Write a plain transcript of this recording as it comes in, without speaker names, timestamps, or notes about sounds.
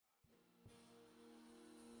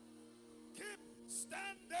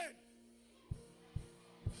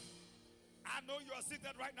I know you are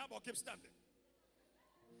seated right now, but keep standing.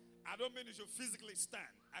 I don't mean you should physically stand.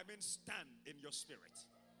 I mean stand in your spirit.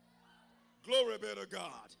 Glory be to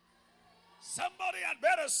God. Somebody had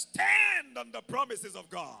better stand on the promises of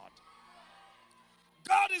God.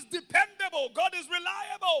 God is dependable. God is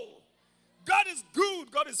reliable. God is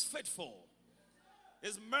good. God is faithful.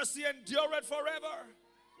 His mercy endureth forever.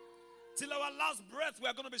 Till our last breath, we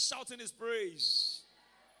are going to be shouting His praise.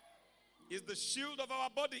 He's the shield of our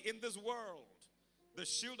body in this world, the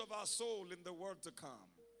shield of our soul in the world to come.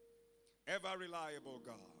 Ever reliable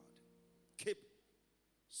God. Keep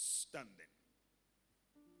standing.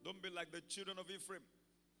 Don't be like the children of Ephraim.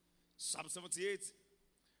 Psalm 78,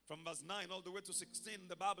 from verse 9 all the way to 16,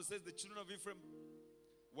 the Bible says the children of Ephraim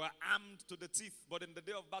were armed to the teeth, but in the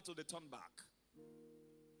day of battle they turned back.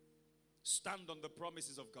 Stand on the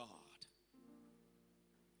promises of God.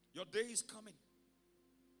 Your day is coming.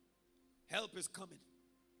 Help is coming.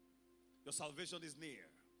 Your salvation is near.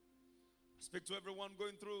 I speak to everyone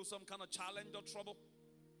going through some kind of challenge or trouble.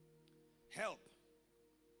 Help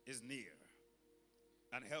is near.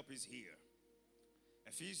 And help is here.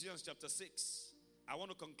 Ephesians chapter 6. I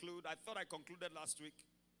want to conclude. I thought I concluded last week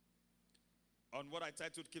on what I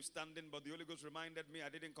titled Keep Standing, but the Holy Ghost reminded me I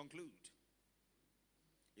didn't conclude.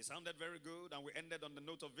 It sounded very good, and we ended on the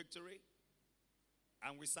note of victory.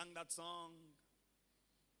 And we sang that song,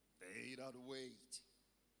 They That Wait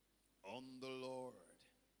on the Lord.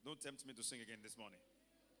 Don't tempt me to sing again this morning.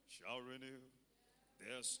 Shall renew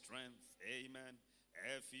their strength. Amen.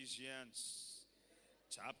 Ephesians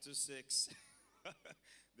chapter 6.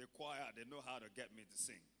 The choir, they know how to get me to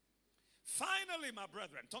sing. Finally, my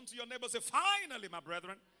brethren. Turn to your neighbor and say, finally, my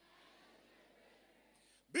brethren.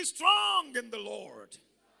 Be strong in the Lord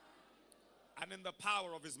and in the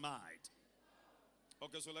power of His might.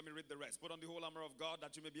 Okay, so let me read the rest. Put on the whole armor of God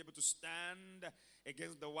that you may be able to stand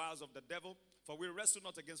against the wiles of the devil. For we wrestle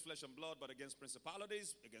not against flesh and blood, but against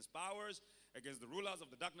principalities, against powers, against the rulers of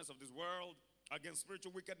the darkness of this world, against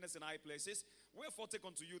spiritual wickedness in high places. Wherefore take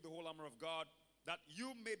unto you the whole armor of God, that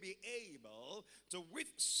you may be able to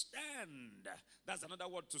withstand. That's another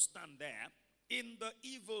word, to stand there. In the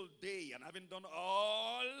evil day, and having done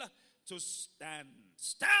all, to stand.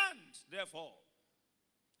 Stand, therefore,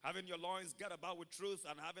 having your loins girt about with truth,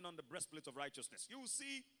 and having on the breastplate of righteousness. You will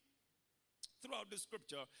see throughout the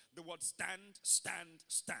scripture the word stand, stand,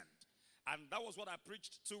 stand. And that was what I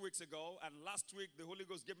preached 2 weeks ago. And last week the Holy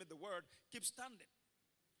Ghost gave me the word, keep standing.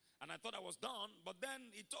 And I thought I was done, but then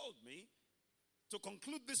He told me to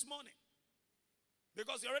conclude this morning,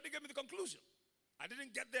 because He already gave me the conclusion. I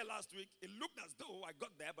didn't get there last week. It looked as though I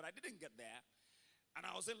got there, but I didn't get there. And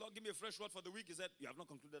I was saying, Lord, give me a fresh word for the week. He said, you have not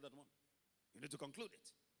concluded that one. You need to conclude it.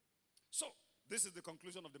 So, this is the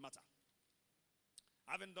conclusion of the matter.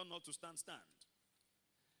 Having done all to stand, stand.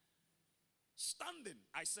 Standing,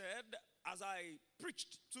 I said, as I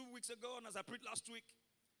preached 2 weeks ago and as I preached last week,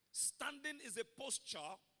 standing is a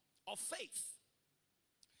posture of faith.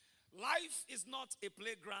 Life is not a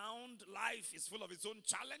playground. Life is full of its own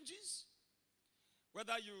challenges.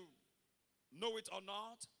 Whether you know it or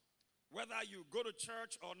not, whether you go to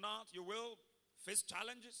church or not, you will face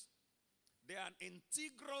challenges. They are an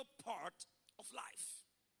integral part of life.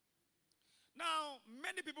 Now,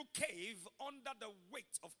 many people cave under the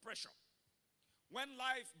weight of pressure. When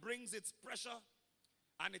life brings its pressure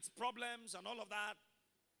and its problems and all of that,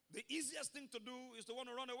 the easiest thing to do is to want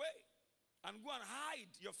to run away and go and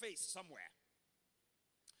hide your face somewhere,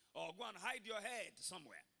 or go and hide your head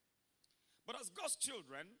somewhere. But as God's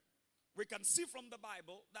children, we can see from the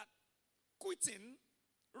Bible that quitting,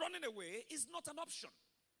 running away, is not an option.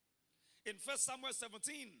 In 1 Samuel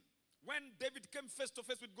 17, when David came face to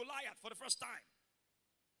face with Goliath for the first time,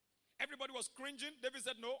 everybody was cringing. David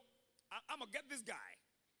said, no, I'm going to get this guy.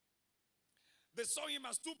 They saw him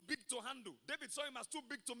as too big to handle. David saw him as too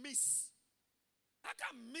big to miss. I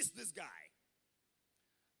can't miss this guy.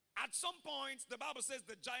 At some point, the Bible says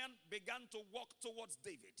the giant began to walk towards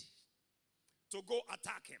David to go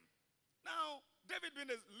attack him. Now, David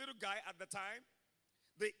being a little guy at the time,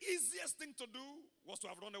 the easiest thing to do was to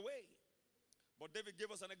have run away. But David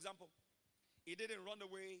gave us an example. He didn't run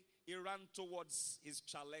away. He ran towards his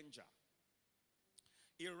challenger.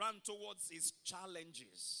 He ran towards his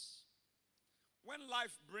challenges. When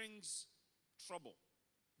life brings trouble,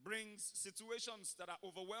 brings situations that are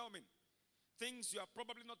overwhelming, things you are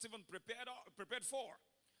probably not even prepared for,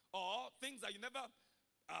 or things that you never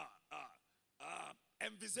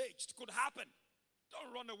envisaged could happen,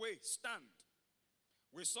 don't run away, stand.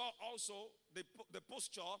 We saw also the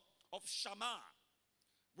posture of Shammah,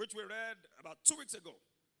 which we read about 2 weeks ago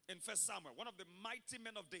in 1 Samuel, one of the mighty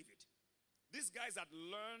men of David. These guys had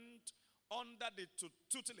learned under the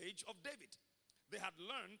tutelage of David. They had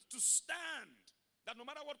learned to stand, that no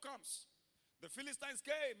matter what comes. The Philistines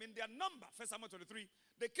came in their number, 1 Samuel 23.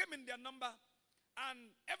 They came in their number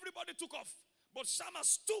and everybody took off. But Shammah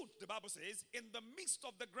stood, the Bible says, in the midst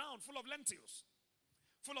of the ground full of lentils,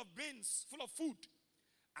 full of beans, full of food.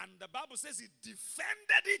 And the Bible says he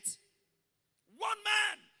defended it. One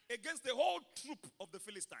man against the whole troop of the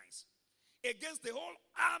Philistines. Against the whole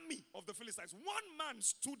army of the Philistines. One man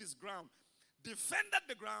stood his ground, defended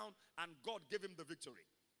the ground, and God gave him the victory.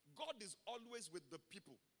 God is always with the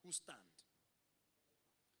people who stand.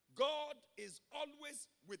 God is always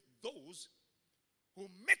with those who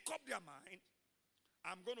make up their mind,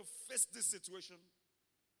 I'm going to face this situation,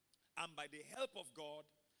 and by the help of God,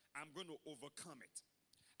 I'm going to overcome it.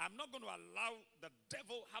 I'm not going to allow the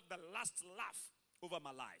devil have the last laugh over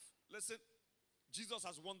my life. Listen, Jesus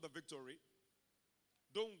has won the victory.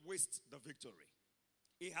 Don't waste the victory.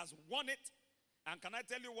 He has won it. And can I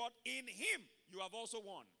tell you what? In him, you have also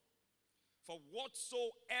won. For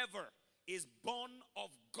whatsoever is born of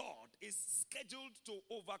God is scheduled to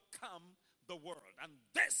overcome the world. And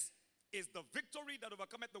this is the victory that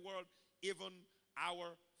overcometh the world, even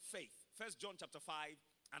our faith. 1 John chapter 5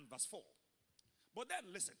 and verse 4. But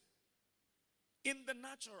then listen. In the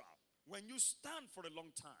natural, when you stand for a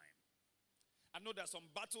long time, I know there are some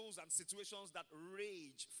battles and situations that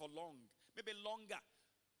rage for long, maybe longer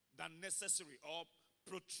than necessary or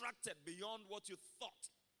protracted beyond what you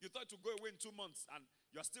thought. You thought to go away in 2 months and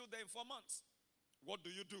you're still there in 4 months. What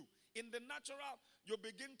do? In the natural, you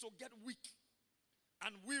begin to get weak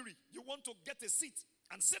and weary. You want to get a seat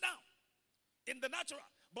and sit down in the natural.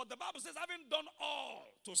 But the Bible says, having done all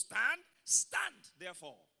to stand, stand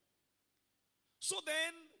therefore. So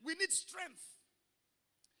then, we need strength.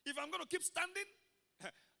 If I'm going to keep standing,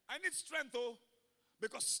 I need strength,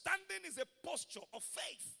 because standing is a posture of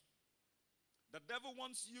faith. The devil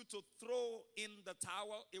wants you to throw in the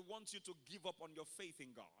towel. He wants you to give up on your faith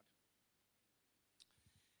in God.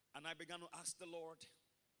 And I began to ask the Lord,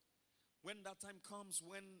 when that time comes,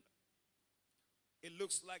 when it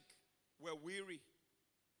looks like we're weary,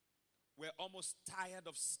 we're almost tired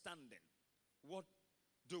of standing, what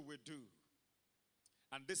do we do?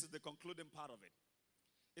 And this is the concluding part of it.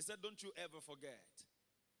 He said, don't you ever forget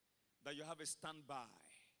that you have a standby.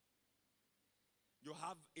 You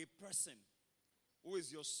have a person who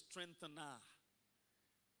is your strengthener.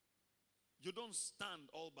 You don't stand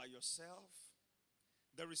all by yourself.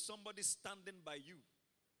 There is somebody standing by you.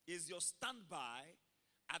 Is your standby.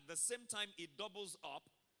 At the same time, it doubles up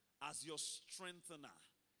as your strengthener.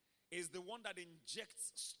 Is the one that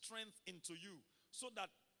injects strength into you, so that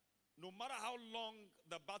no matter how long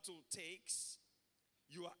the battle takes,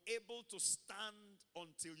 you are able to stand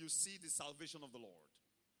until you see the salvation of the Lord.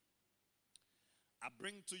 I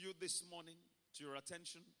bring to you this morning, to your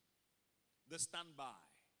attention, the standby,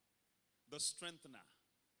 the strengthener.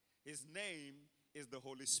 His name is the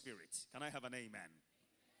Holy Spirit. Can I have an amen?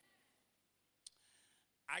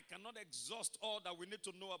 I cannot exhaust all that we need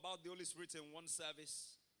to know about the Holy Spirit in one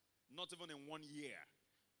service, not even in 1 year,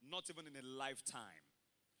 not even in a lifetime.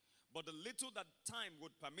 But the little that time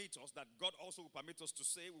would permit us, that God also would permit us to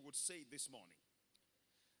say, we would say this morning.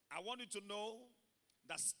 I want you to know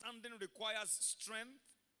that standing requires strength.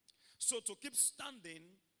 So to keep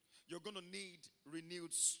standing, you're going to need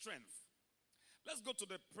renewed strength. Let's go to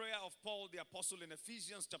the prayer of Paul the Apostle in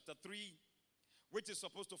Ephesians chapter 3, which is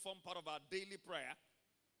supposed to form part of our daily prayer.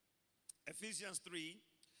 Ephesians 3,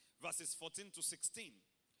 verses 14 to 16.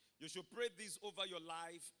 You should pray this over your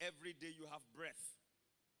life every day you have breath.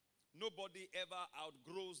 Nobody ever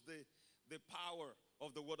outgrows the power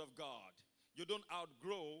of the Word of God. You don't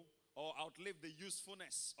outgrow or outlive the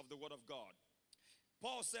usefulness of the Word of God.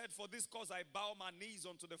 Paul said, for this cause I bow my knees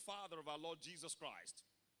unto the Father of our Lord Jesus Christ,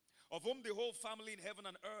 of whom the whole family in heaven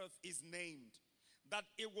and earth is named, that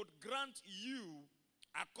it would grant you,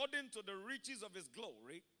 according to the riches of his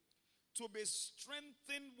glory, to be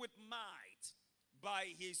strengthened with might by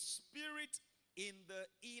his Spirit in the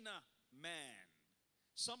inner man.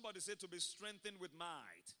 Somebody said to be strengthened with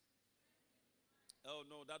might. Oh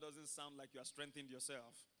no, that doesn't sound like you are strengthened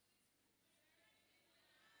yourself.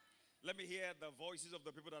 Let me hear the voices of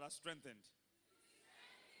the people that are strengthened.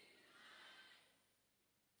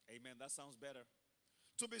 Amen, that sounds better.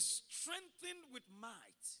 To be strengthened with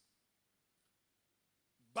might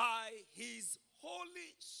by his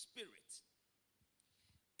Holy Spirit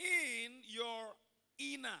in your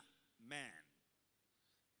inner man.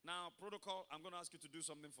 Now, protocol, I'm going to ask you to do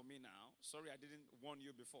something for me now. Sorry, I didn't warn you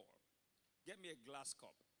before. Get me a glass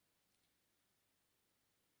cup.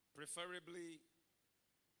 Preferably,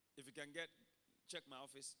 if you can check my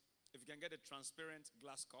office. If you can get a transparent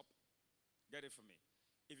glass cup, get it for me.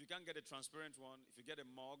 If you can't get a transparent one, if you get a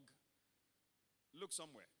mug, look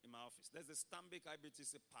somewhere in my office. There's a Stanbic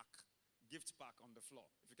IBTC pack, gift pack on the floor.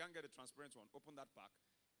 If you can't get a transparent one, open that pack.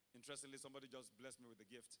 Interestingly, somebody just blessed me with a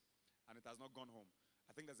gift, and it has not gone home.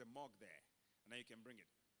 I think there's a mug there, and then you can bring it.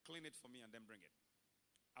 Clean it for me and then bring it.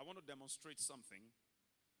 I want to demonstrate something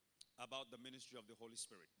about the ministry of the Holy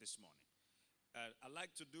Spirit this morning. I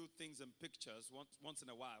like to do things in pictures once in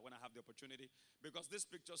a while when I have the opportunity, because these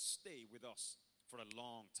pictures stay with us for a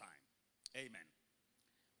long time. Amen.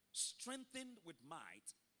 Strengthened with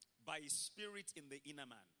might by His Spirit in the inner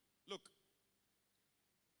man. Look,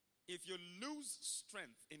 if you lose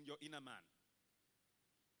strength in your inner man,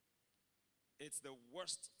 it's the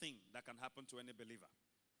worst thing that can happen to any believer.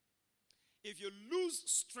 If you lose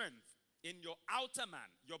strength in your outer man,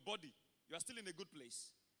 your body, you are still in a good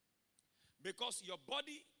place. Because your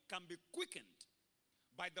body can be quickened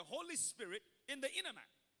by the Holy Spirit in the inner man.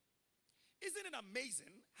 Isn't it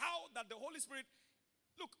amazing how that the Holy Spirit,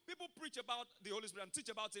 look, people preach about the Holy Spirit and teach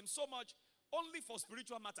about Him so much only for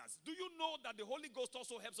spiritual matters. Do you know that the Holy Ghost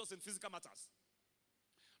also helps us in physical matters?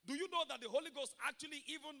 Do you know that the Holy Ghost actually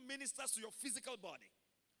even ministers to your physical body?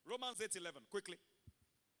 Romans 8:11, quickly.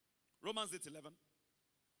 Romans 8:11.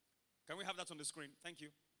 Can we have that on the screen? Thank you.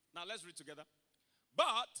 Now let's read together.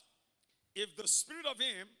 But if the Spirit of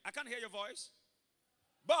Him, I can't hear your voice.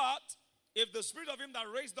 But if the Spirit of Him that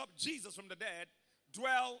raised up Jesus from the dead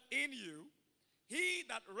dwell in you, He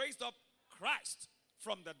that raised up Christ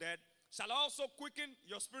from the dead shall also quicken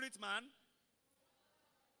your spirit man,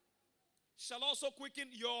 shall also quicken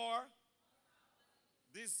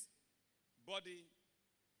this body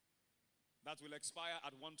that will expire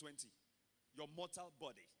at 120, your mortal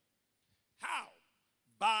body. How?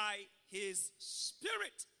 By His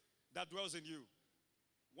Spirit that dwells in you.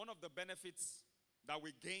 One of the benefits that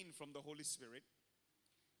we gain from the Holy Spirit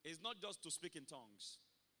is not just to speak in tongues.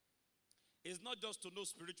 It's not just to know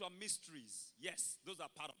spiritual mysteries. Yes, those are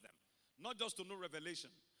part of them. Not just to know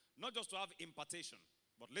revelation. Not just to have impartation.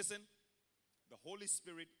 But listen, the Holy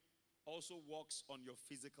Spirit also works on your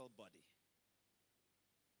physical body.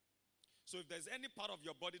 So if there's any part of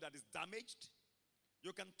your body that is damaged,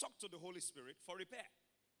 you can talk to the Holy Spirit for repair.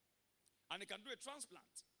 And He can do a transplant.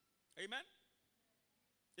 Amen?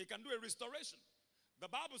 He can do a restoration. The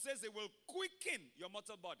Bible says it will quicken your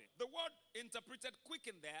mortal body. The word interpreted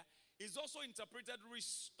quicken there is also interpreted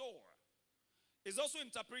restore. Is also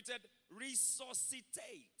interpreted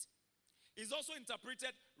resuscitate. Is also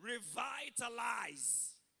interpreted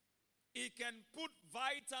revitalize. It can put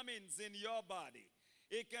vitamins in your body.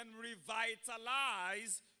 It can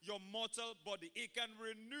revitalize your mortal body. It can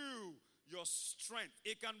renew your strength.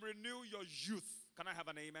 It can renew your youth. Can I have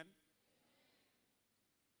an amen?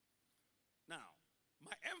 Now,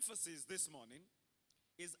 my emphasis this morning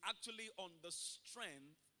is actually on the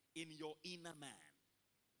strength in your inner man.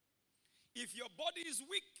 If your body is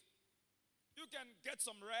weak, you can get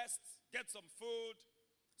some rest, get some food,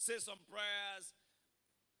 say some prayers,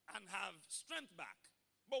 and have strength back.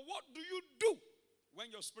 But what do you do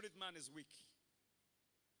when your spirit man is weak?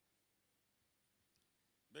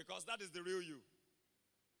 Because that is the real you.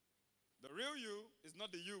 The real you is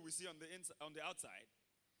not the you we see on the outside.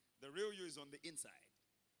 The real you is on the inside.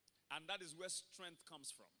 And that is where strength comes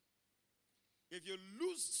from. If you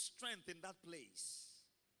lose strength in that place,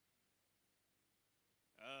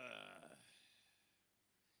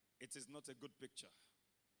 it is not a good picture.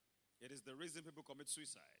 It is the reason people commit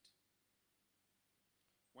suicide.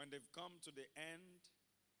 When they've come to the end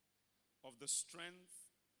of the strength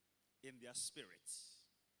in their spirits.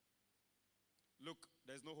 Look,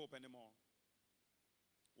 there's no hope anymore.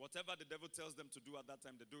 Whatever the devil tells them to do at that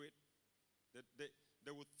time, they do it.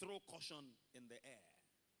 They will throw caution in the air.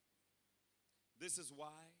 This is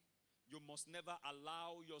why you must never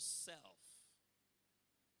allow yourself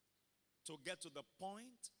to get to the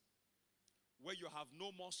point where you have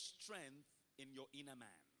no more strength in your inner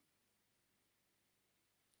man.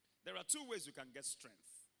 There are two ways you can get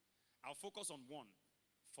strength. I'll focus on one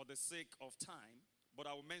for the sake of time, but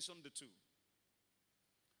I will mention the two.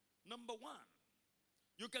 Number one,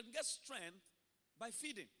 you can get strength by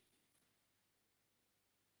feeding.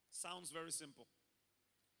 Sounds very simple.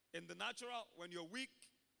 In the natural, when you're weak,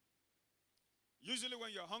 usually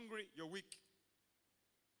when you're hungry, you're weak.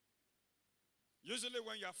 Usually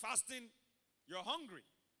when you're fasting, you're hungry.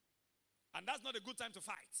 And that's not a good time to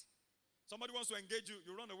fight. Somebody wants to engage you,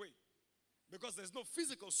 you run away. Because there's no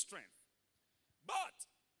physical strength. But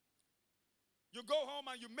you go home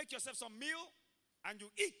and you make yourself some meal and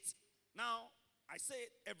you eat. Now, I say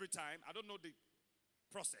it every time. I don't know the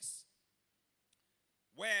process.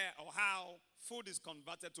 where or how food is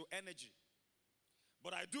converted to energy.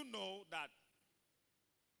 But I do know that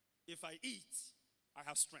if I eat, I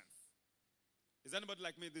have strength. Is anybody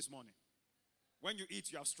like me this morning? When you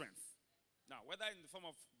eat, you have strength. Now, whether in the form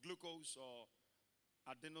of glucose or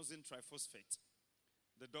adenosine triphosphate,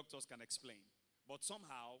 the doctors can explain. But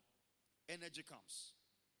somehow, energy comes.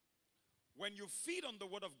 When you feed on the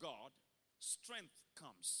word of God, strength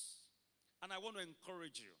comes. And I want to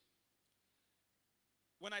encourage you.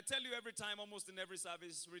 When I tell you every time, almost in every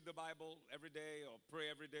service, read the Bible every day or pray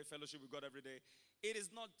every day, fellowship with God every day, it is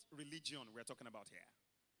not religion we're talking about here.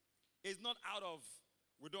 It's not out of,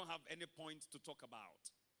 we don't have any point to talk about.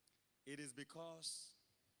 It is because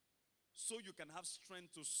so you can have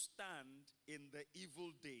strength to stand in the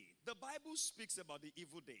evil day. The Bible speaks about the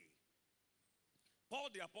evil day. Paul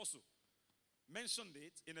the apostle mentioned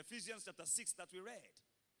it in Ephesians chapter 6 that we read.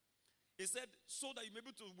 He said, so that you may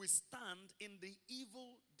be able to withstand in the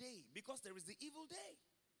evil day. Because there is the evil day.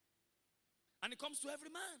 And it comes to every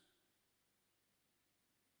man.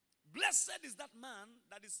 Blessed is that man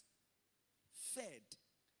that is fed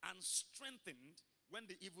and strengthened when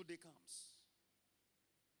the evil day comes.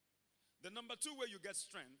 The number 2 way you get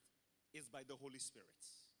strength is by the Holy Spirit.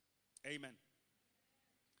 Amen.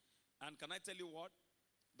 And can I tell you what?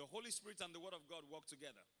 The Holy Spirit and the Word of God work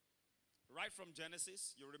together. Right from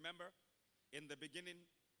Genesis, you remember, in the beginning,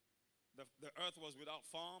 the earth was without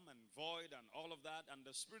form and void and all of that, and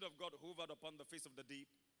the Spirit of God hovered upon the face of the deep.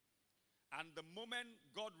 And the moment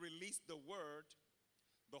God released the Word,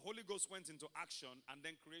 the Holy Ghost went into action, and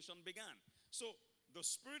then creation began. So, the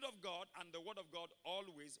Spirit of God and the Word of God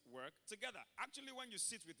always work together. Actually, when you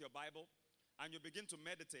sit with your Bible and you begin to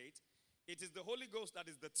meditate, it is the Holy Ghost that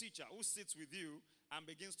is the teacher who sits with you and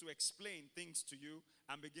begins to explain things to you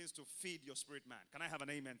and begins to feed your spirit man. Can I have an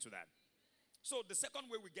amen to that? So the second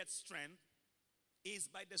way we get strength is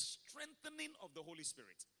by the strengthening of the Holy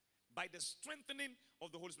Spirit. By the strengthening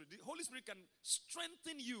of the Holy Spirit. The Holy Spirit can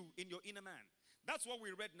strengthen you in your inner man. That's what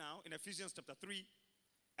we read now in Ephesians chapter 3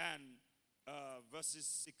 and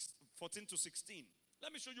verses 14 to 16.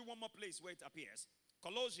 Let me show you one more place where it appears.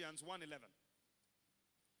 Colossians 1:11.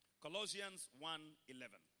 Colossians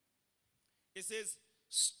 1:11. It says,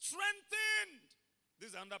 strengthened. This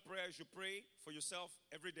is another prayer you should pray for yourself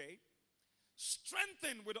every day.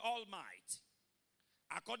 Strengthened with all might,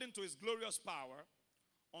 according to his glorious power,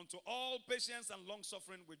 unto all patience and long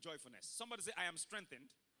suffering with joyfulness. Somebody say, I am strengthened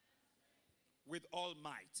with all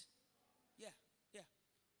might. Yeah.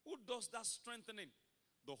 Who does that strengthening?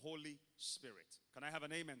 The Holy Spirit. Can I have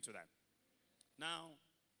an amen to that? Now,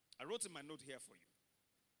 I wrote in my note here for you.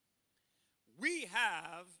 We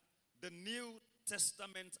have the New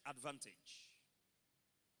Testament advantage.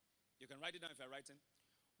 You can write it down if you're writing.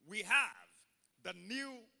 We have the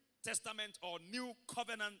New Testament or New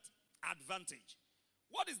Covenant advantage.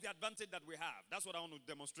 What is the advantage that we have? That's what I want to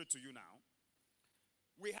demonstrate to you now.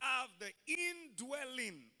 We have the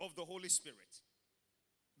indwelling of the Holy Spirit.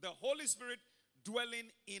 The Holy Spirit dwelling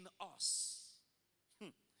in us.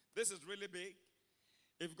 This is really big.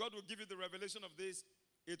 If God will give you the revelation of this,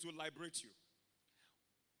 it will liberate you.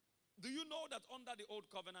 Do you know that under the old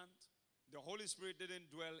covenant, the Holy Spirit didn't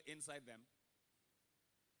dwell inside them?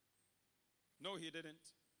 No, he didn't.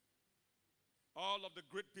 All of the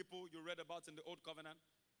great people you read about in the old covenant,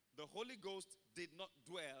 the Holy Ghost did not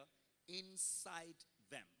dwell inside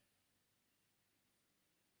them.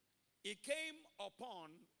 It came upon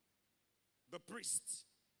the priest,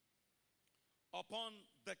 upon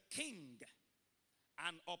the king,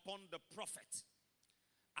 and upon the prophet,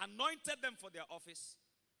 anointed them for their office,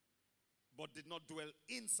 but did not dwell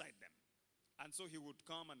inside them. And so he would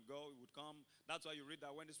come and go, he would come. That's why you read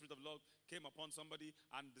that when the Spirit of the Lord came upon somebody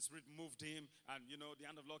and the Spirit moved him, and the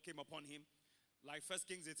hand of the Lord came upon him. Like 1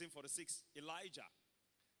 Kings 18:46, Elijah,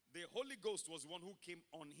 the Holy Ghost was one who came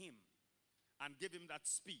on him and gave him that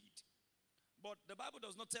speed. But the Bible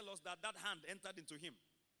does not tell us that that hand entered into him.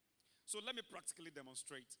 So let me practically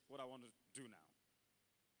demonstrate what I want to do now.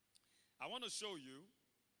 I want to show you.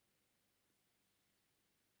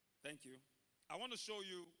 Thank you. I want to show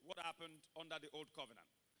you what happened under the old covenant.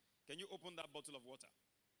 Can you open that bottle of water?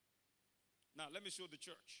 Now, let me show the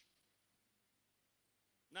church.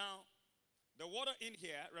 Now, the water in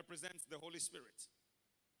here represents the Holy Spirit.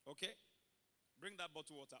 Okay? Bring that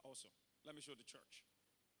bottle of water also. Let me show the church.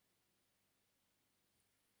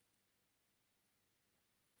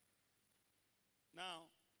 Now,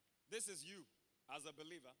 this is you as a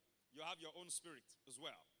believer. You have your own spirit as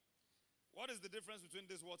well. What is the difference between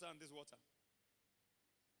this water and this water?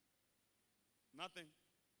 Nothing.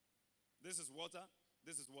 This is water.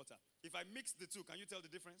 This is water. If I mix the two, can you tell the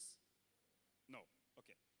difference? No.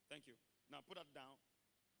 Okay, thank you. Now put that down.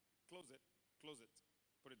 Close it. Close it.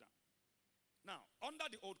 Put it down. Now, under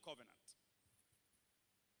the old covenant,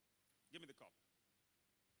 give me the cup.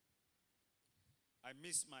 I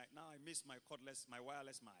miss my cordless, my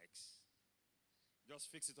wireless mics.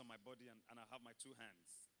 Just fix it on my body and I have my two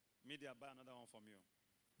hands. Media, buy another one from you.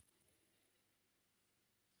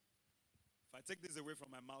 If I take this away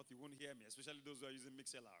from my mouth, you won't hear me, especially those who are using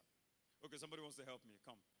MixLR. Okay, somebody wants to help me.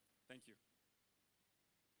 Come. Thank you.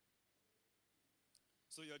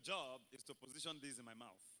 So your job is to position this in my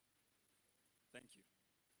mouth. Thank you.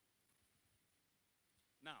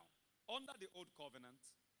 Now, under the old covenant,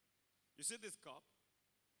 you see this cup?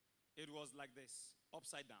 It was like this,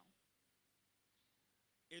 upside down.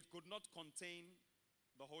 It could not contain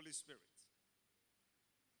the Holy Spirit.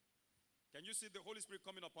 Can you see the Holy Spirit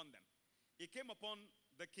coming upon them? It came upon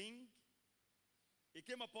the king. It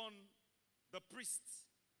came upon the priests.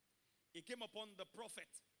 It came upon the prophet.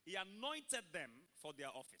 He anointed them for their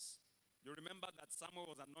office. You remember that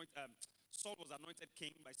Saul was anointed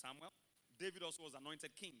king by Samuel. David also was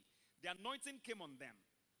anointed king. The anointing came on them.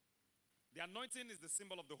 The anointing is the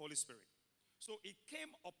symbol of the Holy Spirit. So it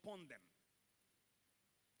came upon them,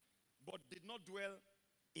 but did not dwell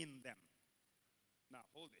in them. Now,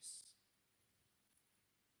 hold this.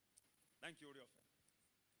 Thank you, Oriofe.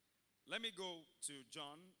 Let me go to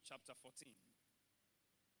John chapter 14.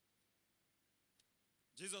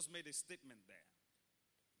 Jesus made a statement there.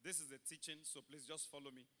 This is a teaching, so please just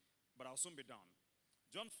follow me, but I'll soon be done.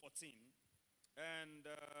 John 14 and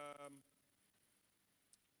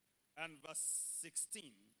verse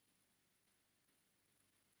 16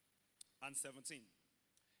 and 17.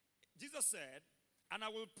 Jesus said, "And I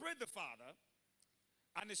will pray the Father,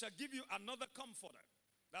 and he shall give you another comforter."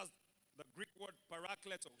 That's the Greek word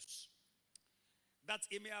parakletos. "That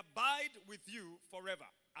he may abide with you forever."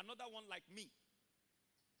 Another one like me.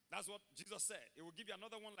 That's what Jesus said. He will give you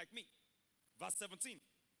another one like me. Verse 17.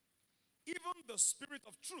 "Even the Spirit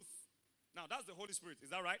of truth." Now that's the Holy Spirit. Is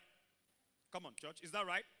that right? Come on, church. Is that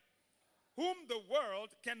right? "Whom the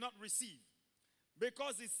world cannot receive,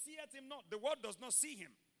 because it seeth him not." The world does not see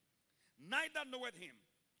him, neither knoweth him.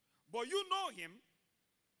 "But you know him,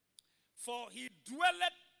 for he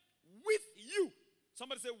dwelleth with you."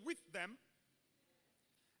 Somebody say, "with them,"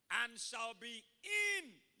 "and shall be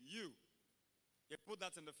in you." He put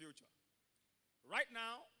that in the future. Right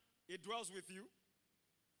now, he dwells with you.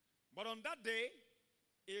 But on that day,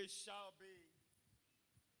 it shall be.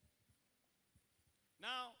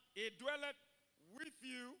 Now, he dwelleth with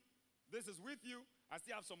you. This is with you. I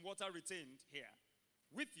still have some water retained here.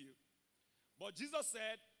 With you. But Jesus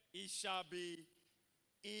said, it shall be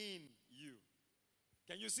in you.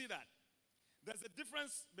 Can you see that? There's a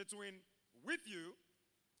difference between with you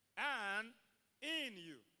and in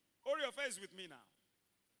you. Oriofe is with me now.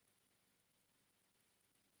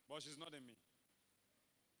 But she's not in me.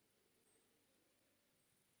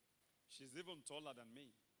 She's even taller than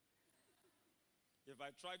me. If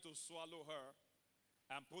I try to swallow her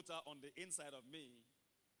and put her on the inside of me,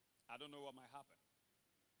 I don't know what might happen.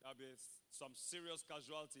 There'll be some serious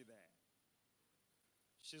casualty there.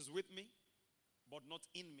 She's with me, but not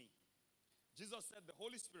in me. Jesus said the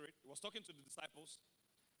Holy Spirit, he was talking to the disciples.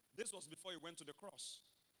 This was before he went to the cross.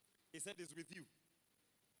 He said, "It's with you,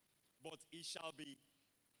 but it shall be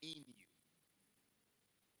in you."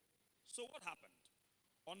 So what happened?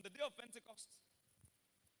 On the day of Pentecost,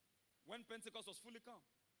 when Pentecost was fully come,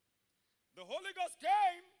 the Holy Ghost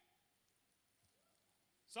came.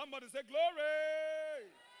 Somebody say,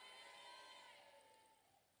 "Glory!"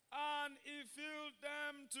 And he filled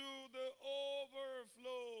them to the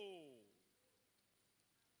overflow.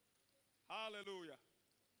 Hallelujah.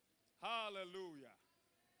 Hallelujah.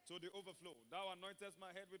 To the overflow. "Thou anointest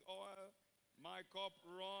my head with oil, my cup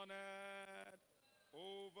runneth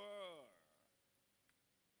over."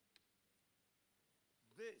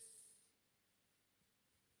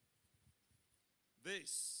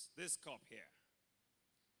 This cup here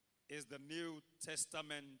is the New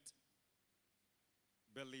Testament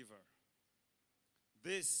believer.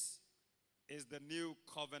 This is the new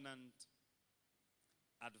covenant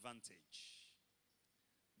advantage.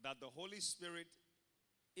 That the Holy Spirit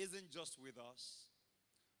isn't just with us,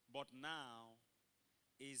 but now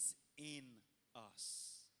is in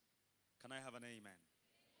us. Can I have an amen?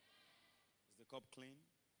 Is the cup clean?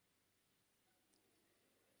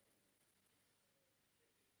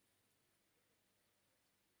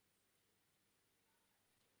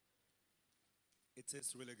 It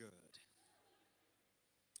tastes really good.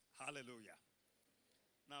 Hallelujah.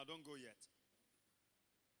 Now don't go yet.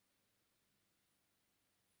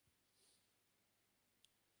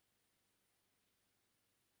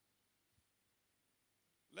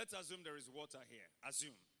 Let's assume there is water here.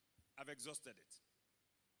 Assume. I've exhausted it.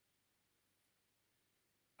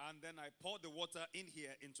 And then I pour the water in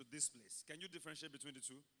here into this place. Can you differentiate between the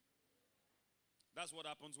two? That's what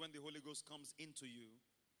happens when the Holy Ghost comes into you.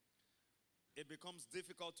 It becomes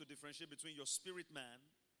difficult to differentiate between your spirit man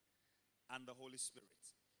and the Holy Spirit.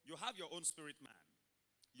 You have your own spirit man.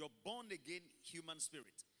 Your born again human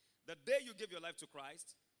spirit. The day you gave your life to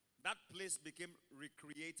Christ, that place became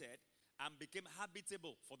recreated and became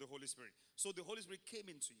habitable for the Holy Spirit. So the Holy Spirit came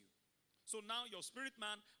into you. So now your spirit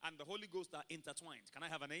man and the Holy Ghost are intertwined. Can I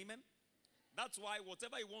have an amen? That's why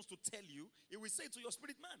whatever he wants to tell you, he will say to your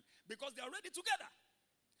spirit man, because they are already together.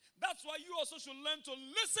 That's why you also should learn to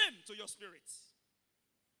listen to your spirit.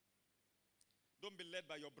 Don't be led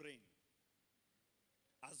by your brain.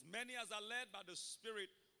 As many as are led by the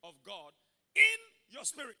Spirit of God in your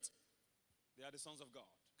spirit, they are the sons of God.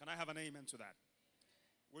 Can I have an amen to that?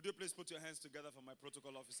 Would you please put your hands together for my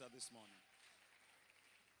protocol officer this morning?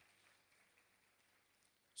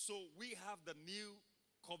 So we have the new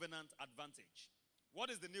covenant advantage. What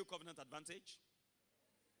is the new covenant advantage?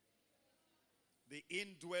 The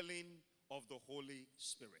indwelling of the Holy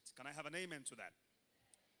Spirit. Can I have an amen to that?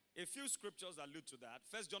 A few scriptures allude to that.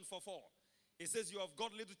 1 John 4:4. It says, you have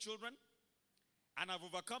got little children, and have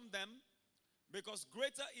overcome them, because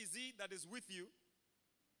greater is he that is with you.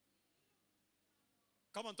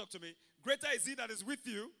 Come on, talk to me. Greater is he that is with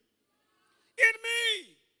you in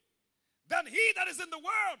me than he that is in the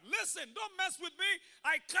world. Listen, don't mess with me.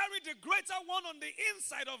 I carry the greater one on the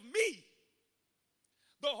inside of me.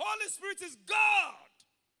 The Holy Spirit is God.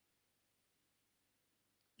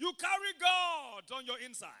 You carry God on your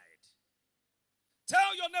inside.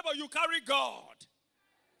 Tell your neighbor you carry God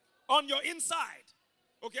on your inside.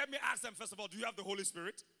 Okay, let me ask them first of all, do you have the Holy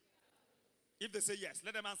Spirit? If they say yes,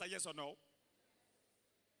 let them answer yes or no.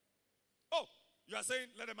 Oh, you are saying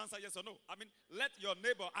let them answer yes or no. I mean, let your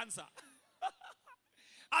neighbor answer.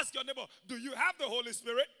 Ask your neighbor, do you have the Holy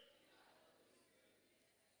Spirit?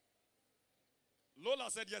 Lola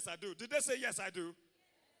said yes I do. Did they say yes I do?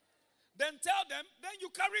 Then tell them, then you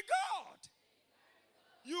carry God.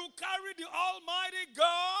 You carry the Almighty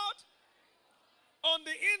God on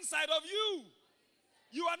the inside of you.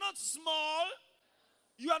 You are not small.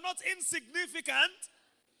 You are not insignificant.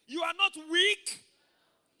 You are not weak.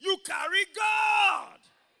 You carry God.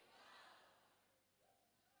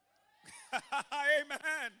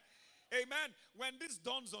 Amen. Amen. When this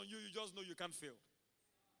dawns on you, you just know you can't fail.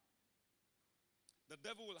 The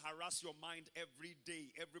devil will harass your mind every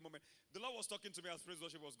day, every moment. The Lord was talking to me as praise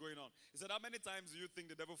worship was going on. He said, how many times do you think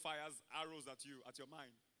the devil fires arrows at you, at your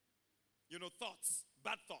mind? You know, thoughts,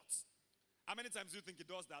 bad thoughts. How many times do you think he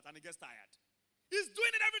does that and he gets tired? He's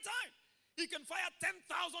doing it every time. He can fire 10,000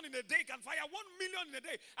 in a day, can fire 1 million in a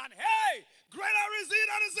day. And hey, greater is he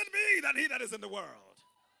that is in me than he that is in the world.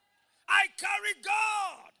 I carry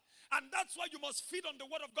God. And that's why you must feed on the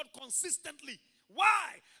word of God consistently.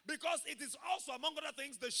 Why? Because it is also, among other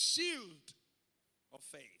things, the shield of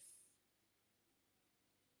faith.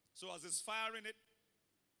 So as he's firing it,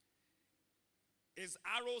 his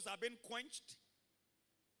arrows are being quenched,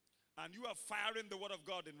 and you are firing the word of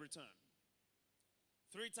God in return.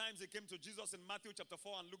 3 times he came to Jesus in Matthew chapter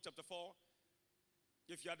 4 and Luke chapter 4.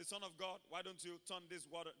 If you are the Son of God, why don't you turn this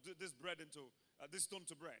bread into this stone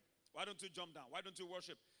to bread? Why don't you jump down? Why don't you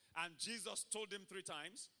worship? And Jesus told him 3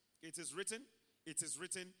 times, it is written, it is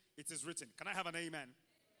written, it is written. Can I have an amen?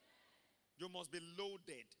 You must be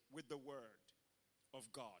loaded with the word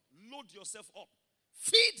of God. Load yourself up.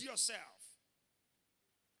 Feed yourself.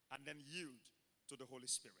 And then yield to the Holy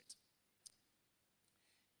Spirit.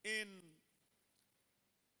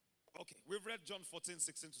 We've read John 14,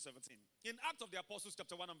 16 to 17. In Acts of the Apostles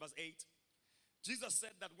chapter 1 and verse 8, Jesus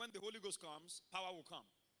said that when the Holy Ghost comes, power will come.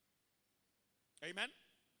 Amen?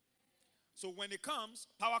 So when it comes,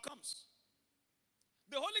 power comes.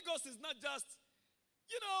 The Holy Ghost is not just,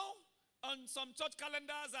 on some church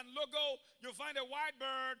calendars and logo, you find a white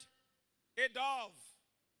bird, a dove.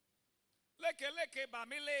 Leke leke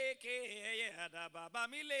bamileke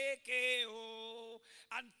oh.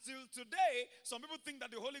 Until today, some people think that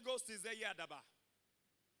the Holy Ghost is a yadaba.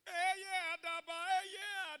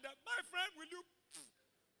 My friend, will you?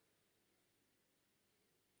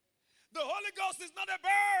 The Holy Ghost is not a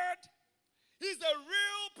bird. He's a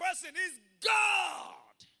real person. He's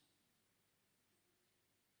God.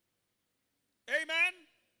 Amen.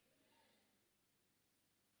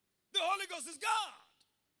 The Holy Ghost is God.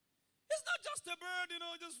 It's not just a bird,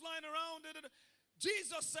 just flying around.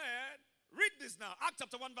 Jesus said, read this now. Acts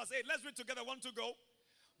chapter 1 verse 8. Let's read together. 1, 2, go.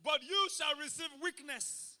 But you shall receive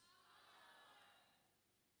weakness.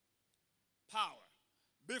 Power.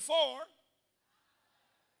 before,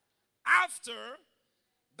 after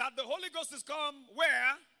that the Holy Ghost is come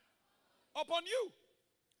where? Upon you.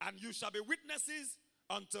 And you shall be witnesses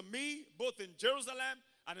unto me, both in Jerusalem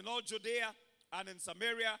and in all Judea and in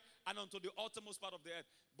Samaria and unto the uttermost part of the earth.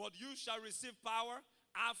 But you shall receive power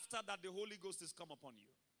after that the Holy Ghost is come upon you.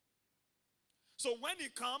 So when he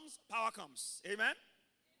comes, power comes. Amen?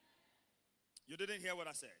 You didn't hear what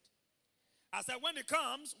I said. I said when he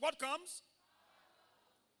comes, what comes?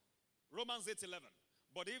 Romans 8:11.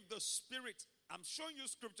 But if the Spirit, I'm showing you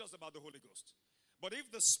scriptures about the Holy Ghost. But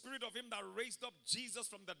if the Spirit of him that raised up Jesus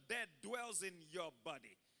from the dead dwells in your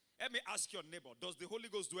body. Let me ask your neighbor, does the Holy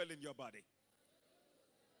Ghost dwell in your body?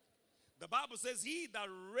 The Bible says he that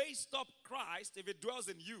raised up Christ, if it dwells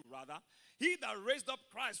in you rather, he that raised up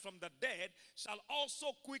Christ from the dead shall also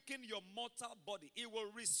quicken your mortal body. It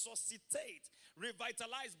will resuscitate,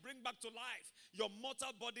 revitalize, bring back to life your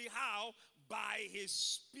mortal body. How? By his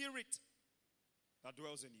Spirit that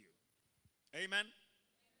dwells in you. Amen.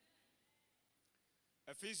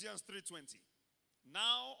 Ephesians 3:20.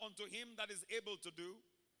 Now unto him that is able to do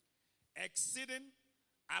exceeding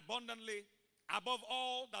abundantly above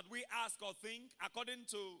all that we ask or think, according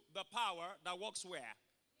to the power that works where?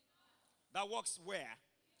 That works where?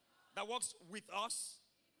 That works with us.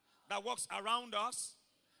 That works around us.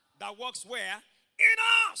 That works where?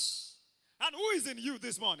 In us. And who is in you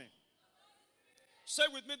this morning? Say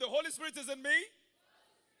with me, the Holy Spirit is in me.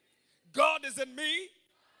 God is in me.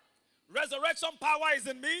 Resurrection power is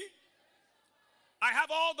in me. I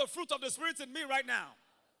have all the fruit of the Spirit in me right now.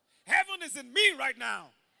 Heaven is in me right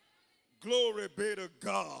now. Glory be to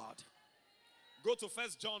God. Go to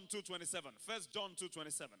 1 John 2:27. 1 John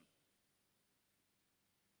 2:27.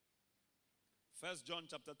 1 John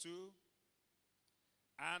chapter 2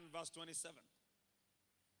 and verse 27.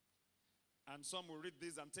 And some will read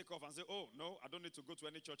this and take off and say, oh, no, I don't need to go to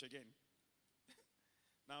any church again.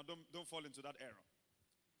 Now, don't fall into that error.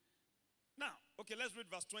 Now, okay, let's read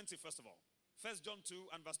verse 20 first of all. 1 John 2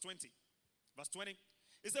 and verse 20. Verse 20.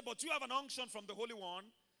 It said, but you have an unction from the Holy One,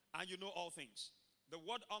 and you know all things. The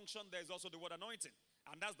word unction, there is also the word anointing.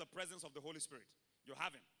 And that's the presence of the Holy Spirit. You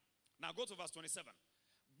have him. Now go to verse 27.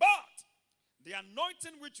 But the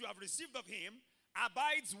anointing which you have received of him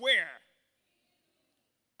abides where?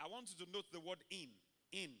 I want you to note the word in.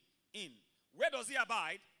 Where does he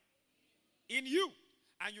abide? In you.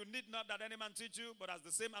 And you need not that any man teach you, but as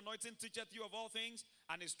the same anointing teacheth you of all things,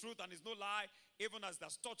 and is truth and is no lie, even as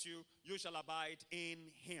that's taught you, you shall abide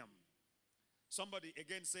in him. Somebody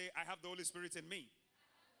again say, I have the Holy Spirit in me.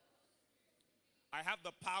 I have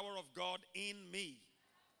the power of God in me.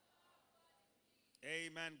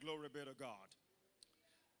 Amen. Glory be to God.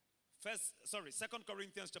 2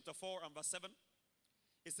 Corinthians chapter 4 and verse 7.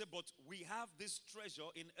 It said, but we have this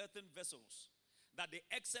treasure in earthen vessels, that the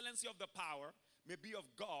excellency of the power may be of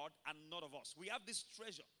God and not of us. We have this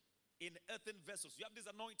treasure in earthen vessels. You have this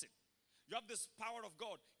anointing. You have this power of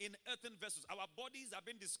God in earthen vessels. Our bodies have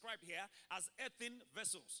been described here as earthen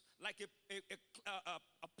vessels, like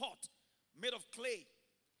a pot made of clay.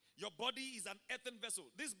 Your body is an earthen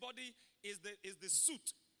vessel. This body is the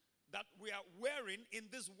suit that we are wearing in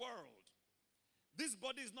this world. This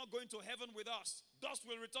body is not going to heaven with us. Dust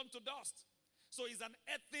will return to dust. So it's an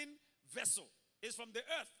earthen vessel. It's from the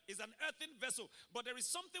earth. It's an earthen vessel. But there is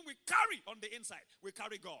something we carry on the inside. We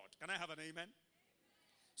carry God. Can I have an amen?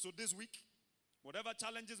 So this week, whatever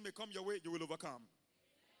challenges may come your way, you will overcome.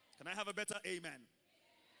 Can I have a better amen?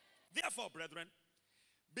 Therefore, brethren,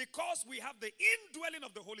 because we have the indwelling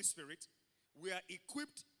of the Holy Spirit, we are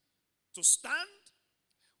equipped to stand.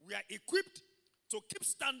 We are equipped to keep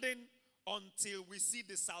standing until we see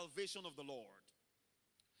the salvation of the Lord.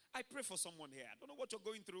 I pray for someone here. I don't know what you're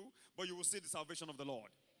going through, but you will see the salvation of the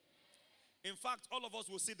Lord. In fact, all of us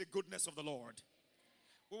will see the goodness of the Lord.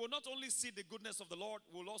 We will not only see the goodness of the Lord,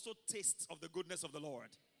 we will also taste of the goodness of the Lord.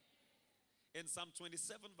 In Psalm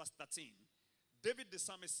 27 verse 13, David the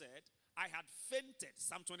psalmist said, I had fainted.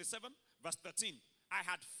 Psalm 27 verse 13. I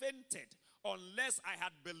had fainted unless I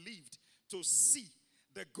had believed to see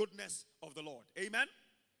the goodness of the Lord. Amen?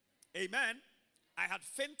 Amen. I had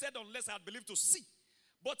fainted unless I had believed to see.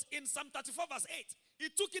 But in Psalm 34 verse 8, he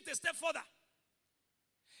took it a step further.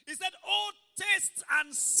 He said, oh, taste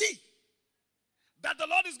and see that the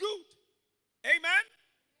Lord is good. Amen?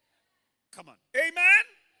 Come on.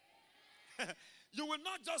 Amen? You will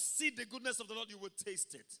not just see the goodness of the Lord, you will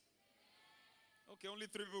taste it. Okay, only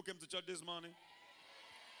 3 people came to church this morning.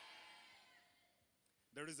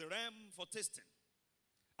 There is a realm for tasting.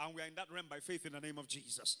 And we are in that realm by faith in the name of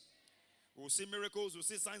Jesus. We'll see miracles, we'll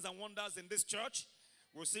see signs and wonders in this church.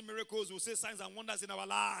 We'll see miracles, we'll see signs and wonders in our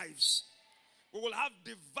lives. We will have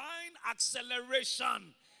divine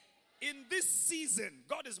acceleration. In this season,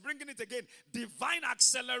 God is bringing it again. Divine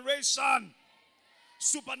acceleration.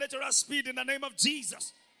 Supernatural speed in the name of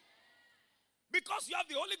Jesus. Because you have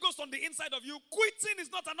the Holy Ghost on the inside of you, quitting is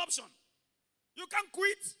not an option. You can't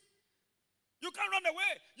quit. You can't run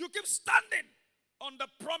away. You keep standing on the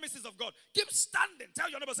promises of God. Keep standing. Tell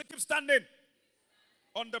your neighbor, say, keep standing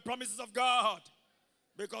on the promises of God.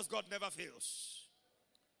 Because God never fails.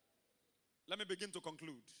 Let me begin to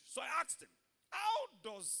conclude. So I asked him,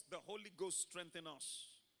 how does the Holy Ghost strengthen us?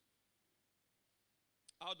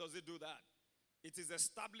 How does it do that? It is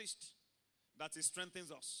established that it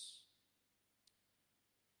strengthens us.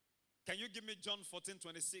 Can you give me John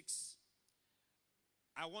 14:26?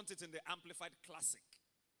 I want it in the Amplified Classic.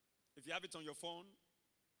 If you have it on your phone,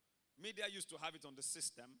 media used to have it on the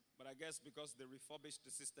system, but I guess because they refurbished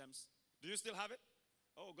the systems. Do you still have it?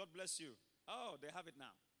 Oh, God bless you. Oh, they have it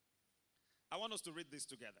now. I want us to read this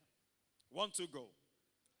together. 1, 2, go.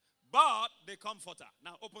 But the Comforter.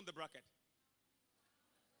 Now open the bracket.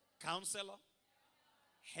 Counselor,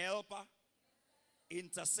 helper,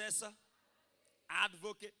 intercessor,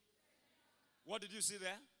 advocate. What did you see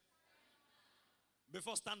there?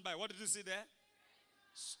 Before standby, what did you see there?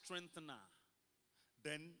 Strengthener.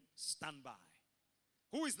 Then standby.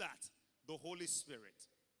 Who is that? The Holy Spirit.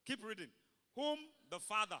 Keep reading. Whom the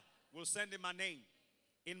Father will send in my name,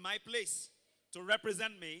 in my place, to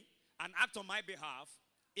represent me and act on my behalf.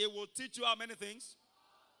 It will teach you how many things?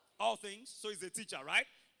 All things. So he's a teacher, right?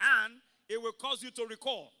 And it will cause you to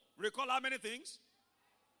recall. Recall how many things?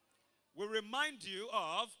 Will remind you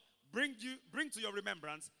of, bring to your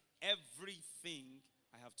remembrance everything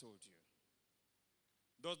I have told you.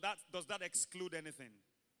 Does that exclude anything?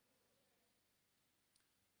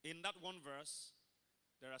 In that one verse,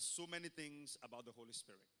 there are so many things about the Holy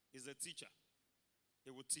Spirit. He's a teacher.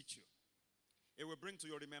 He will teach you. It will bring to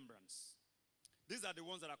your remembrance. These are the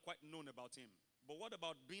ones that are quite known about him. But what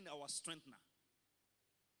about being our strengthener?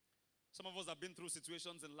 Some of us have been through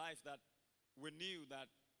situations in life that we knew that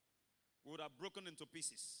we would have broken into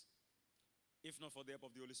pieces if not for the help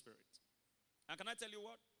of the Holy Spirit. And can I tell you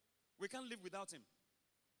what? We can't live without him.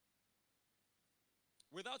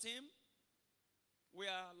 Without him, we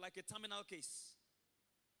are like a terminal case.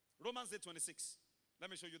 Romans 8:26. Let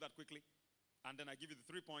me show you that quickly. And then I give you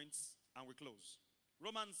the 3 points and we close.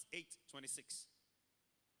 Romans 8:26.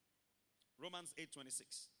 Romans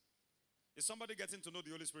 8:26. Is somebody getting to know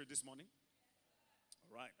the Holy Spirit this morning?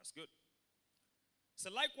 All right, that's good.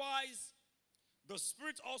 So likewise, the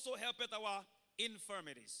Spirit also helpeth our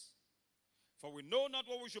infirmities. For we know not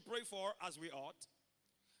what we should pray for as we ought,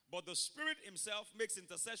 but the Spirit himself makes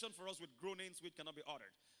intercession for us with groanings which cannot be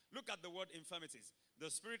uttered. Look at the word infirmities. The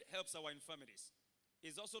Spirit helps our infirmities.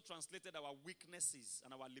 It's also translated our weaknesses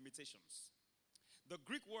and our limitations. The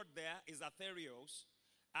Greek word there is atherios,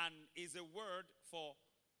 and is a word for,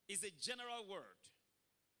 is a general word.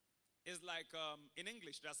 It's like in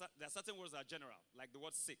English, there are certain words that are general, like the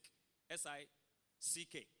word sick,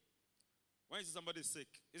 S-I-C-K. When you say somebody is sick,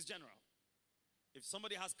 it's general. If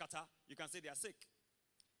somebody has kata, you can say they are sick.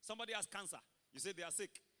 Somebody has cancer, you say they are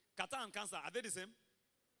sick. Kata and cancer, are they the same?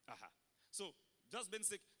 So, just being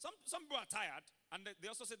sick. Some people are tired, and they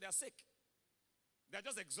also say they are sick. They're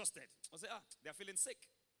just exhausted. Or say, they're feeling sick.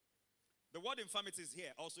 The word infirmities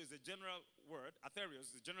here also is a general word.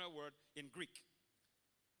 Atherios is a general word in Greek.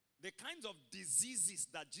 The kinds of diseases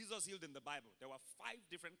that Jesus healed in the Bible, there were 5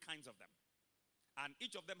 different kinds of them. And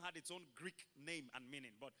each of them had its own Greek name and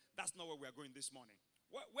meaning. But that's not where we are going this morning.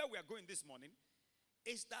 Where we are going this morning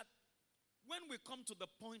is that when we come to the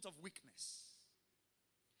point of weakness,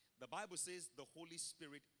 the Bible says the Holy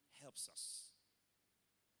Spirit helps us.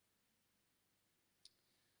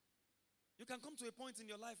 You can come to a point in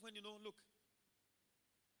your life when you know, look,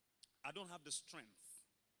 I don't have the strength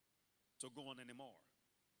to go on anymore.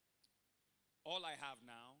 All I have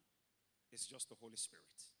now is just the Holy Spirit.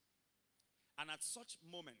 And at such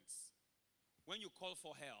moments, when you call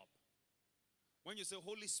for help, when you say,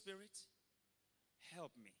 Holy Spirit,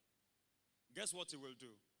 help me, guess what he will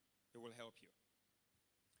do? He will help you.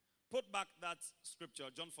 Put back that scripture,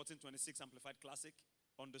 John 14:26, Amplified Classic,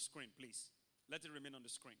 on the screen, please. Let it remain on the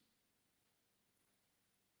screen.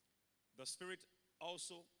 The Spirit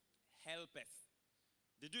also helpeth.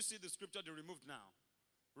 Did you see the scripture they removed now?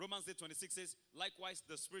 Romans 8:26 says, likewise,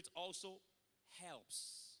 the Spirit also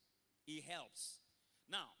helps. He helps.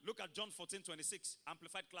 Now, look at John 14:26,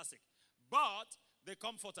 Amplified Classic. But the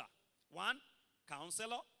Comforter. 1,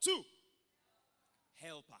 Counselor. 2,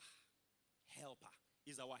 Helper. Helper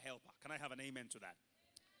is our helper. Can I have an amen to that?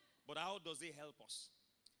 But how does he help us?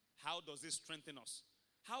 How does he strengthen us?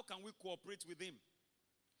 How can we cooperate with him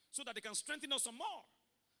so that he can strengthen us some more?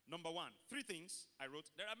 Number one, 3 things I wrote.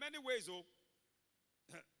 There are many ways, oh.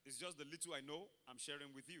 It's just the little I know I'm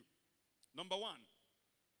sharing with you. Number one,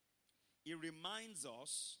 he reminds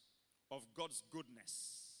us of God's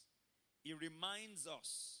goodness. He reminds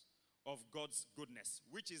us of God's goodness,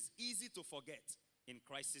 which is easy to forget in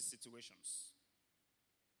crisis situations.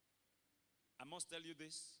 I must tell you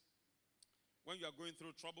this. When you are going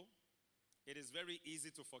through trouble, it is very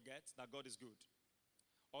easy to forget that God is good,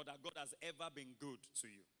 or that God has ever been good to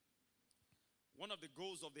you. One of the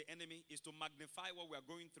goals of the enemy is to magnify what we are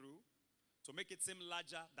going through, to make it seem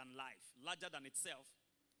larger than life, larger than itself,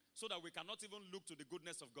 so that we cannot even look to the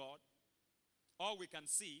goodness of God. All we can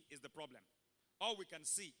see is the problem. All we can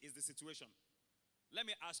see is the situation. Let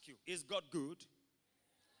me ask you, is God good?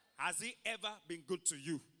 Has he ever been good to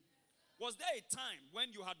you? Was there a time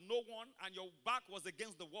when you had no one and your back was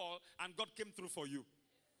against the wall and God came through for you?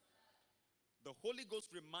 The Holy Ghost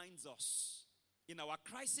reminds us in our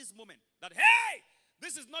crisis moment that, hey,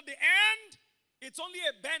 this is not the end. It's only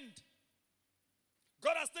a bend.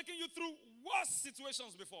 God has taken you through worse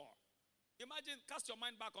situations before. Imagine, cast your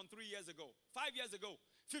mind back on 3 years ago, 5 years ago,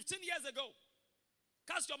 15 years ago.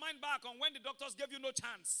 Cast your mind back on when the doctors gave you no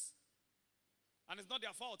chance. And it's not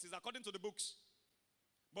their fault, it's according to the books.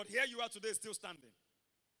 But here you are today still standing.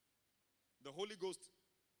 The Holy Ghost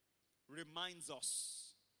reminds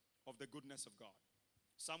us of the goodness of God.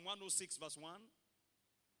 Psalm 106 verse 1.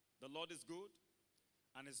 The Lord is good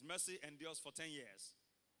and his mercy endures for 10 years.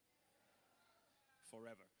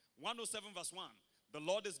 Forever. 107 verse 1. The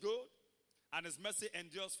Lord is good and his mercy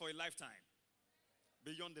endures for a lifetime.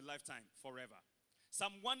 Beyond the lifetime, forever.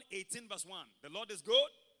 Psalm 118 verse 1. The Lord is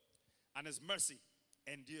good and his mercy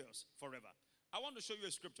endures forever. I want to show you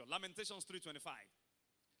a scripture. Lamentations 3:25.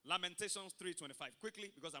 Lamentations 3:25. Quickly,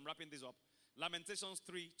 because I'm wrapping this up. Lamentations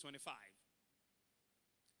 3:25.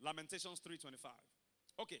 Lamentations 3:25.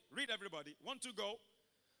 Okay, read everybody. 1, 2, go.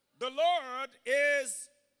 The Lord is...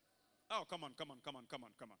 Oh, come on.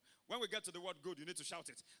 When we get to the word good, you need to shout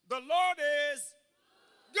it. The Lord is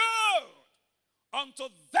good unto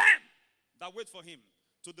them that wait for him,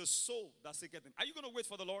 to the soul that seeketh him. Are you going to wait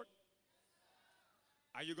for the Lord?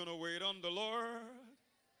 Are you going to wait on the Lord?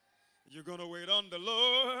 You're going to wait on the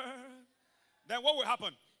Lord. Then what will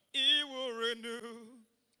happen? He will renew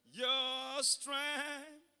your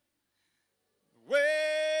strength.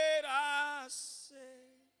 Wait, I say.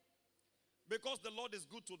 Because the Lord is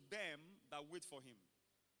good to them that wait for him.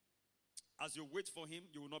 As you wait for him,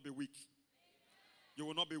 you will not be weak. You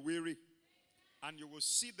will not be weary. And you will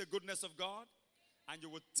see the goodness of God. And you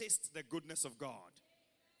will taste the goodness of God.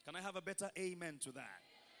 Can I have a better amen to that?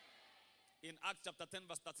 In Acts chapter 10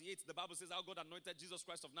 verse 38, the Bible says how God anointed Jesus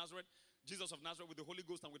Christ of Nazareth, with the Holy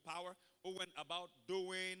Ghost and with power, who went about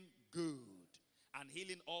doing good and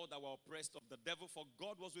healing all that were oppressed of the devil, for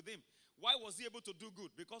God was with him. Why was he able to do good?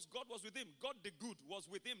 Because God was with him. God the good was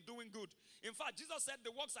with him doing good. In fact, Jesus said, the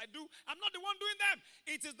works I do, I'm not the one doing them.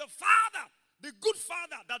 It is the Father, the good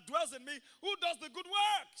Father that dwells in me, who does the good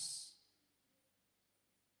works.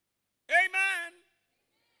 Amen.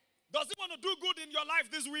 Does he want to do good in your life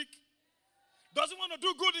this week? Does he want to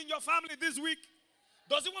do good in your family this week?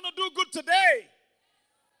 Does he want to do good today?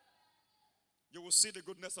 You will see the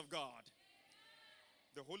goodness of God.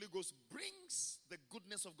 The Holy Ghost brings the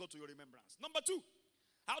goodness of God to your remembrance. Number 2,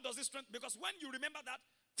 how does it strengthen? Because when you remember that,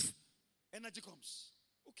 energy comes.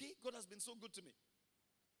 Okay, God has been so good to me.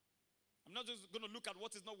 I'm not just going to look at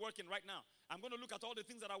what is not working right now. I'm going to look at all the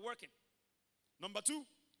things that are working. Number 2,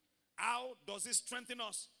 how does it strengthen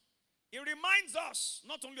us? It reminds us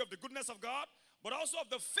not only of the goodness of God, but also of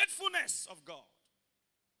the faithfulness of God.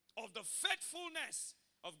 Of the faithfulness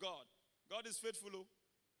of God. God is faithful. Oh.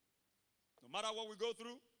 No matter what we go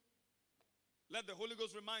through, let the Holy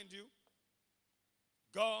Ghost remind you,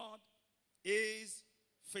 God is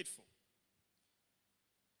faithful.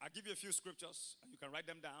 I'll give you a few scriptures, and you can write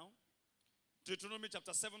them down. Deuteronomy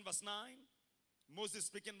chapter 7 verse 9. Moses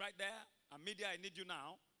speaking right there. And media, I need you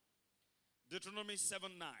now. Deuteronomy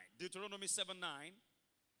 7:9. Deuteronomy 7:9.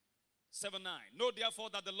 7:9. Know therefore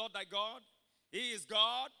that the Lord thy God, he is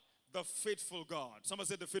God, the faithful God. Somebody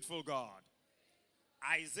say the faithful God.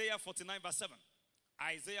 Isaiah 49 verse 7.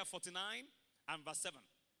 Isaiah 49 and verse 7.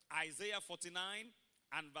 Isaiah 49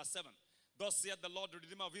 and verse 7. Thus saith the Lord, the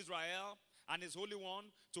Redeemer of Israel, and his Holy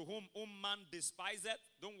One, to whom man despiseth.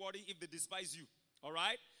 Don't worry if they despise you. All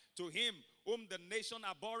right? To him whom the nation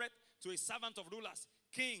abhorreth, to a servant of rulers,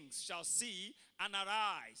 kings shall see and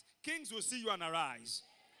arise. Kings will see you and arise.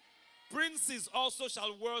 Princes also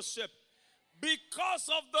shall worship, because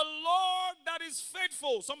of the Lord that is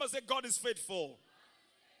faithful. Somebody say God is faithful.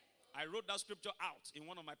 I wrote that scripture out in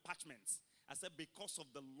one of my parchments. I said, because of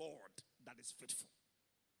the Lord that is faithful.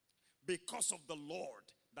 Because of the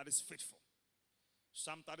Lord that is faithful.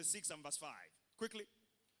 Psalm 36 and verse 5. Quickly.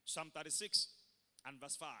 Psalm 36 and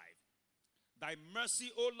verse 5. Thy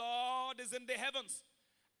mercy, O Lord, is in the heavens,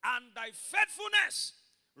 and thy faithfulness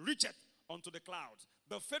reacheth unto the clouds.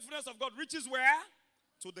 The faithfulness of God reaches where?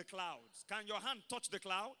 To the clouds. Can your hand touch the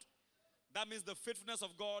cloud? That means the faithfulness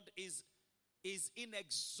of God is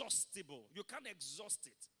inexhaustible. You can't exhaust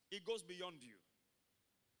it. It goes beyond you.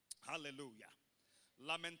 Hallelujah.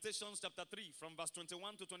 Lamentations chapter 3 from verse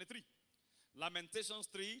 21 to 23. Lamentations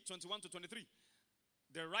 3, 21 to 23.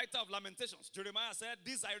 The writer of Lamentations, Jeremiah, said,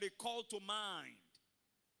 this I recall to mind.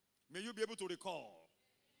 May you be able to recall.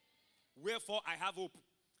 Wherefore I have hope.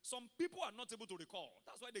 Some people are not able to recall.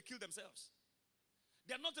 That's why they kill themselves.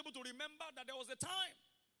 They are not able to remember that there was a time.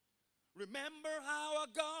 Remember how our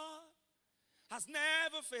God has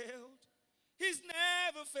never failed. He's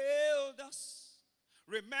never failed us.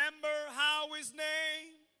 Remember how his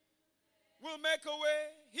name will make a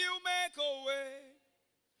way. He'll make a way.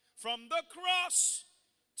 From the cross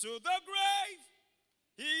to the grave,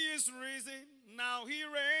 he is risen. Now he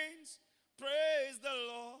reigns. Praise the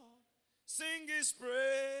Lord. Sing his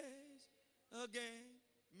praise again.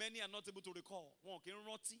 Many are not able to recall.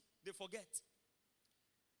 They forget.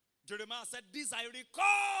 Jeremiah said, this I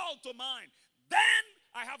recall to mind. Then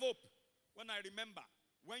I have hope. When I remember.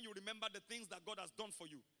 When you remember the things that God has done for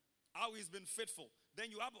you. How he's been faithful. Then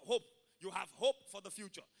you have hope. You have hope for the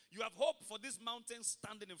future. You have hope for this mountain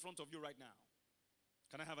standing in front of you right now.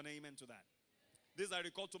 Can I have an amen to that? This I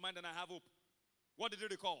recall to mind and I have hope. What did he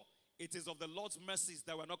recall? It is of the Lord's mercies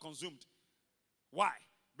that were not consumed. Why?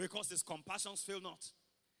 Because his compassions fail not.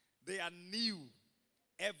 They are new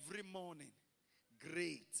every morning.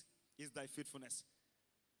 Great is thy faithfulness.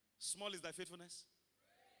 Small is thy faithfulness.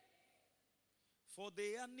 For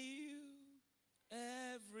they are new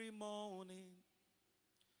every morning.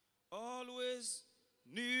 Always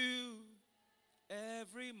new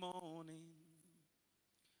every morning.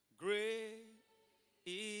 Great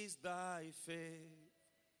is thy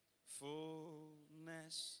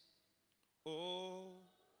faithfulness, O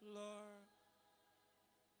Lord.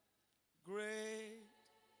 Great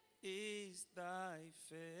is thy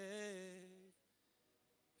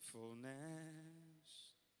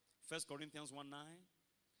faithfulness. 1 Corinthians 1:9,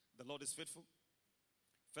 the Lord is faithful.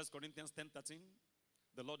 1 Corinthians 10:13,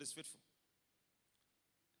 the Lord is faithful.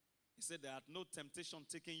 He said, there hath no temptation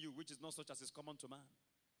taken you, which is not such as is common to man.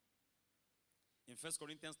 In 1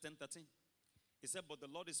 Corinthians 10:13, he said, but the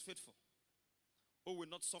Lord is faithful, who will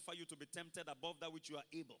not suffer you to be tempted above that which you are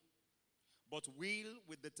able, but will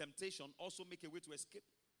with the temptation also make a way to escape,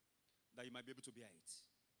 that you might be able to bear it.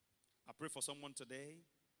 I pray for someone today.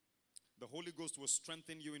 The Holy Ghost will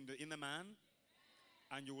strengthen you in the inner man,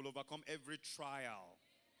 and you will overcome every trial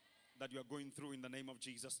that you are going through in the name of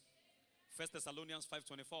Jesus. 1 Thessalonians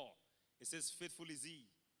 5:24, it says, faithful is he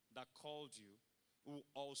that called you, who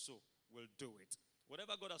also will do it.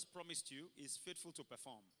 Whatever God has promised you is faithful to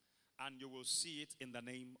perform, and you will see it in the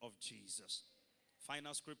name of Jesus.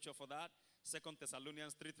 Final scripture for that, 2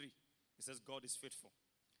 Thessalonians 3:3. It says, God is faithful.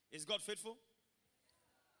 Is God faithful?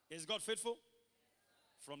 Is God faithful?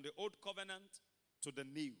 From the old covenant to the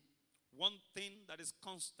new, one thing that is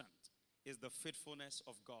constant is the faithfulness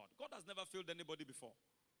of God. God has never failed anybody before.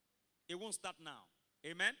 It won't start now.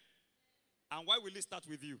 Amen? And why will it start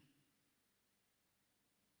with you?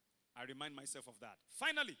 I remind myself of that.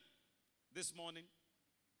 Finally, this morning,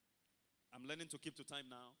 I'm learning to keep to time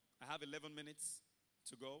now. I have 11 minutes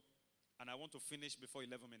to go, and I want to finish before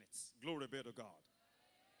 11 minutes. Glory be to God.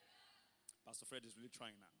 Pastor Fred is really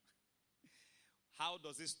trying now. How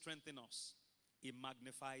does it strengthen us? It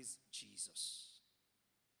magnifies Jesus.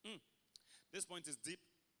 This point is deep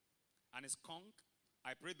and it's conk.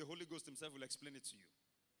 I pray the Holy Ghost himself will explain it to you.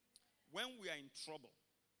 When we are in trouble,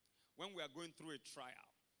 when we are going through a trial,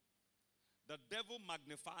 the devil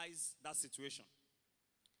magnifies that situation.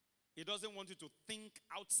 He doesn't want you to think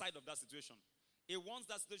outside of that situation. He wants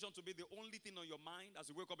that situation to be the only thing on your mind as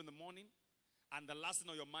you wake up in the morning and the last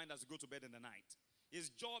thing on your mind as you go to bed in the night.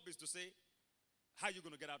 His job is to say, how are you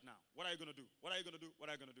going to get out now? What are you going to do? What are you going to do? What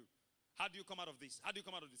are you going to do? How do you come out of this? How do you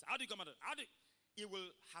come out of this? How do you come out of this? It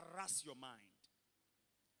will harass your mind.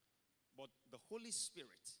 But the Holy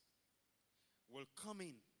Spirit will come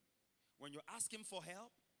in when you ask him for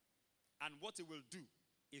help, and what he will do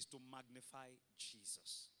is to magnify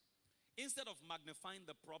Jesus. Instead of magnifying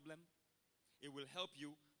the problem, it will help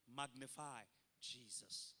you magnify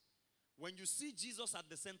Jesus. When you see Jesus at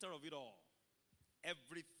the center of it all,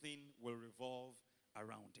 everything will revolve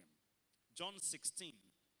around him. John 16,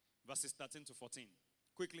 verses 13 to 14.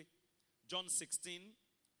 Quickly. John 16,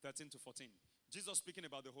 13 to 14. Jesus speaking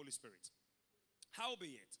about the Holy Spirit.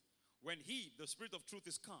 Howbeit, when he, the Spirit of truth,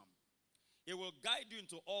 is come, he will guide you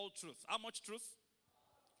into all truth. How much truth?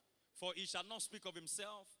 For he shall not speak of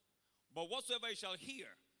himself, but whatsoever he shall hear,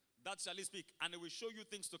 that shall he speak, and he will show you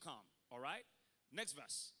things to come. All right? Next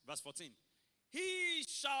verse, verse 14. He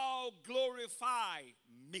shall glorify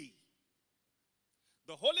me.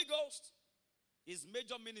 The Holy Ghost, his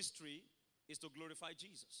major ministry is to glorify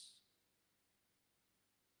Jesus.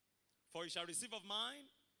 For he shall receive of mine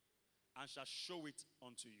and shall show it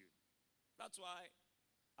unto you. That's why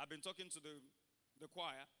I've been talking to the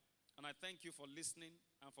choir, and I thank you for listening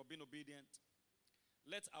and for being obedient.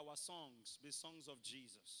 Let our songs be songs of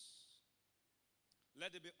Jesus.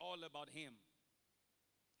 Let it be all about him.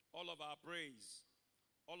 All of our praise,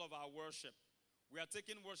 all of our worship. We are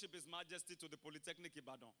taking worship His Majesty to the Polytechnic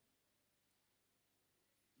Ibadan.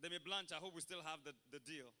 Demi Blanche, I hope we still have the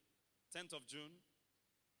deal. 10th of June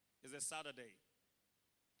is a Saturday.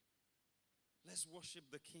 Let's worship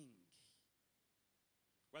the King.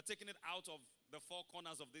 We're taking it out of the four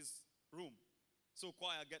corners of this room. So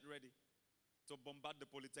choir, get ready to bombard the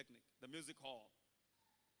Polytechnic, the music hall.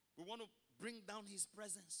 We want to bring down His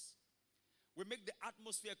presence. We make the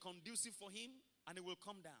atmosphere conducive for Him, and He will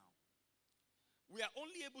come down. We are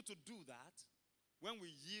only able to do that when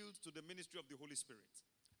we yield to the ministry of the Holy Spirit.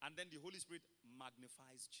 And then the Holy Spirit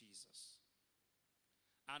magnifies Jesus.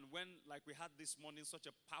 And when, like we had this morning,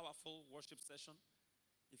 such a powerful worship session,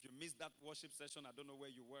 if you missed that worship session, I don't know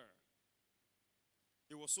where you were.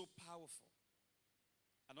 It was so powerful.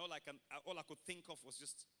 And all I could think of was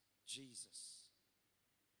just Jesus.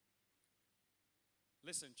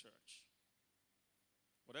 Listen, church.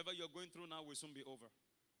 Whatever you're going through now will soon be over.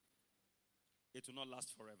 It will not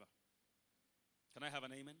last forever. Can I have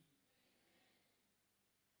an amen?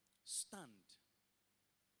 Stand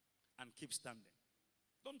and keep standing.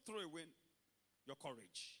 Don't throw away your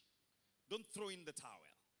courage. Don't throw in the towel.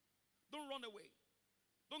 Don't run away.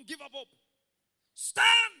 Don't give up hope.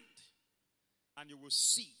 Stand, and you will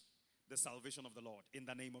see the salvation of the Lord in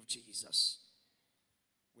the name of Jesus.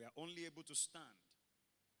 We are only able to stand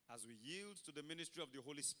as we yield to the ministry of the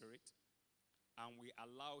Holy Spirit and we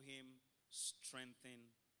allow Him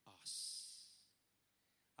strengthen us.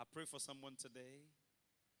 I pray for someone today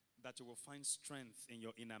that you will find strength in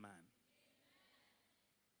your inner man.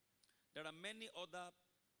 There are many other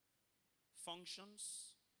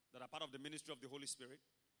functions that are part of the ministry of the Holy Spirit,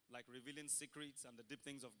 like revealing secrets and the deep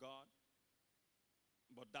things of God.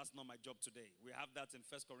 But that's not my job today. We have that in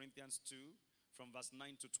 1 Corinthians 2 from verse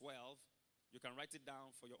 9 to 12. You can write it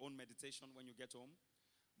down for your own meditation when you get home.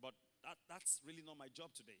 But that's really not my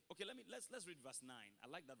job today. Okay, let's read verse 9. I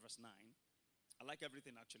like that verse 9. I like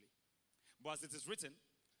everything actually. But as it is written,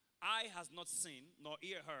 eye has not seen, nor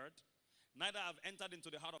ear heard, neither have entered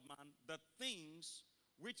into the heart of man the things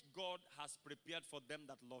which God has prepared for them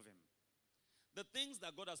that love Him. The things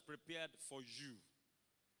that God has prepared for you.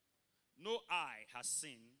 No eye has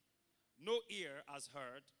seen, no ear has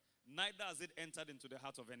heard, neither has it entered into the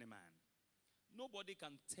heart of any man. Nobody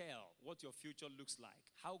can tell what your future looks like,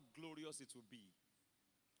 how glorious it will be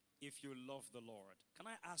if you love the Lord. Can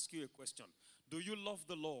I ask you a question? Do you love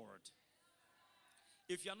the Lord?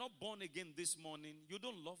 If you are not born again this morning, you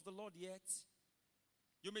don't love the Lord yet.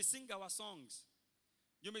 You may sing our songs.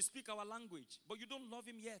 You may speak our language, but you don't love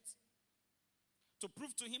Him yet. To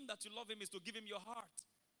prove to Him that you love Him is to give Him your heart.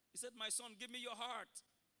 He said, my son, give me your heart.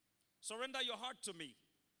 Surrender your heart to me.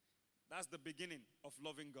 That's the beginning of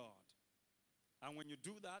loving God. And when you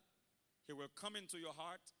do that, He will come into your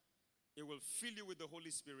heart. He will fill you with the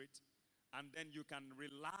Holy Spirit. And then you can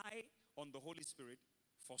rely on the Holy Spirit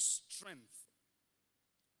for strength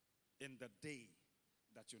in the day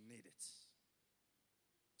that you need it.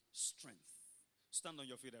 Strength. Stand on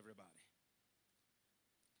your feet, everybody.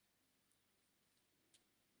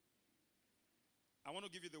 I want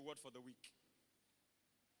to give you the word for the week.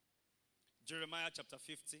 Jeremiah chapter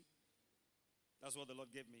 50. That's what the Lord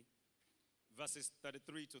gave me. Verses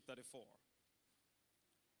 33 to 34.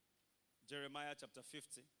 Jeremiah chapter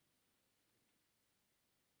 50.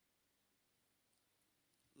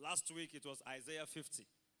 Last week it was Isaiah 50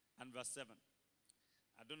 and verse 7.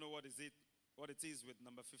 I don't know what it is with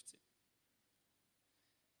number 50.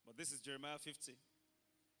 But this is Jeremiah 50,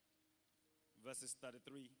 verses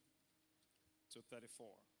 33 to 34.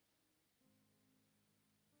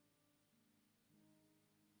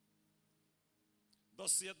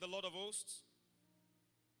 Thus saith the Lord of hosts,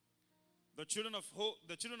 the children of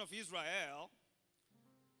Israel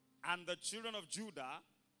and the children of Judah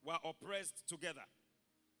were oppressed together.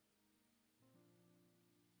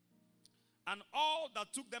 And all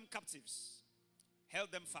that took them captives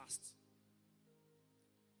held them fast.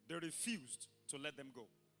 They refused to let them go.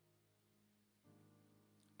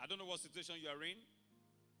 I don't know what situation you are in,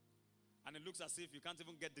 and it looks as if you can't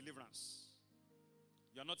even get deliverance.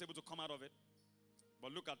 You are not able to come out of it.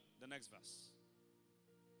 But look at the next verse.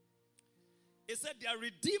 It said, their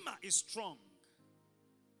Redeemer is strong.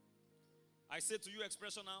 I say to you,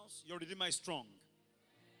 Expression House, your Redeemer is strong.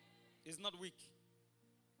 He's not weak.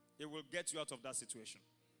 He will get you out of that situation.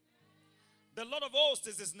 The Lord of hosts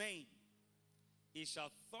is his name. He shall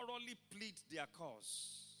thoroughly plead their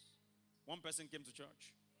cause. One person came to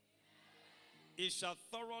church. He shall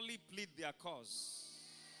thoroughly plead their cause,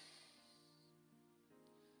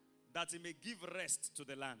 that he may give rest to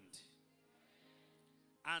the land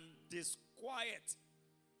and disquiet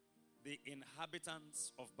the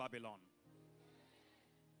inhabitants of Babylon.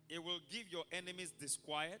 He will give your enemies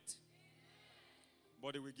disquiet,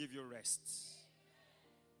 but he will give you rest.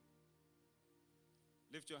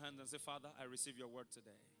 Lift your hands and say, Father, I receive your word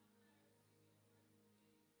today.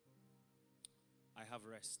 I have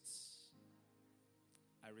rest.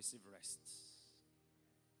 I receive rest.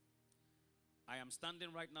 I am standing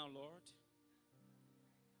right now, Lord.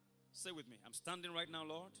 Say with me, I'm standing right now,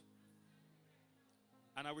 Lord.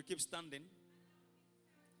 And I will keep standing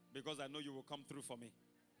because I know you will come through for me.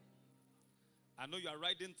 I know you are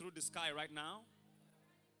riding through the sky right now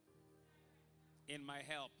in my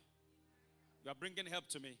help. You are bringing help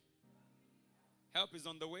to me. Help is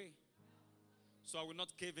on the way. So I will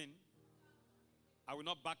not cave in. I will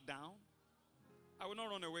not back down. I will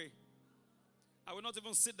not run away. I will not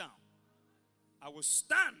even sit down. I will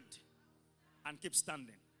stand and keep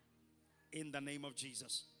standing in the name of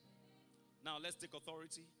Jesus. Now let's take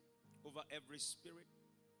authority over every spirit,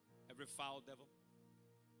 every foul devil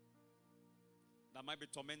that might be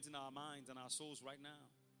tormenting our minds and our souls right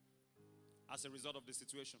now as a result of the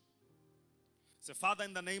situation. Say, Father,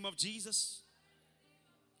 in the name of Jesus,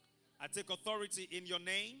 I take authority in your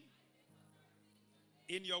name,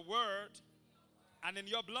 in your word, and in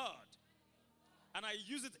your blood. And I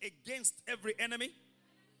use it against every enemy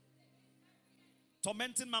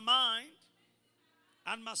tormenting my mind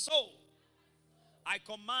and my soul. I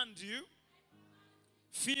command you,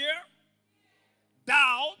 fear,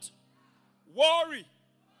 doubt, worry,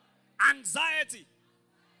 anxiety,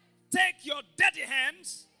 take your dirty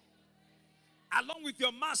hands along with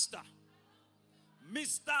your master,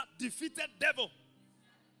 Mr. Defeated Devil.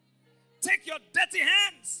 Take your dirty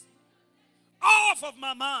hands off of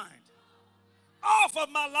my mind, off of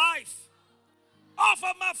my life, off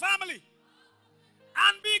of my family,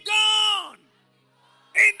 and be gone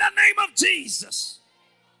in the name of Jesus.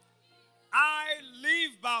 I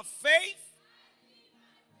live by faith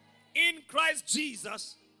in Christ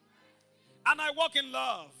Jesus, and I walk in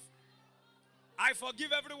love. I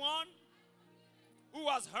forgive everyone who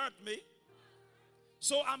has hurt me,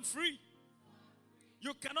 so I'm free.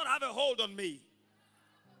 You cannot have a hold on me.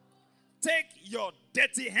 Take your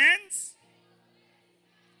dirty hands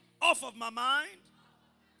off of my mind,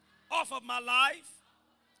 off of my life,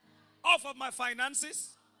 off of my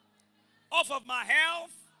finances, off of my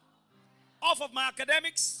health, off of my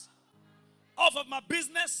academics, off of my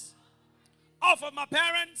business, off of my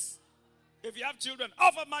parents, if you have children,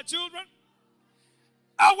 off of my children.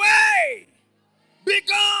 Away! Be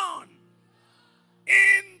gone!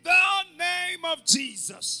 In the name of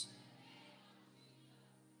Jesus.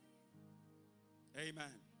 Amen.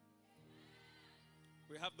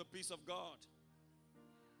 We have the peace of God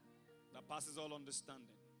that passes all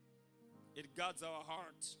understanding. It guards our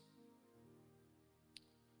heart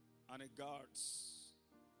and it guards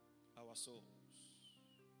our souls.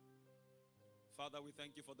 Father, we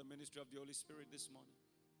thank you for the ministry of the Holy Spirit this morning.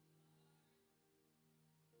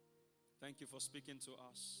 Thank you for speaking to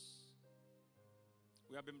us.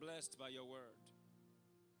 We have been blessed by your word.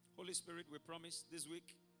 Holy Spirit, we promise this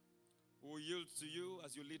week we will yield to you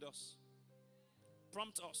as you lead us.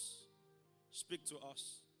 Prompt us. Speak to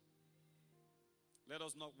us. Let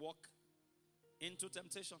us not walk into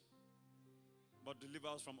temptation, but deliver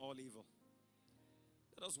us from all evil.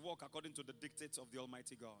 Let us walk according to the dictates of the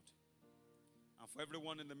Almighty God. And for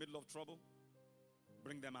everyone in the middle of trouble,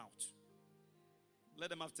 bring them out. Let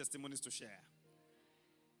them have testimonies to share.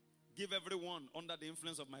 Give everyone under the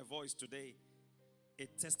influence of my voice today a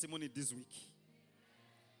testimony this week.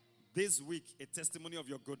 This week, a testimony of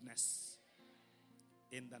your goodness.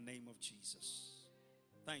 In the name of Jesus.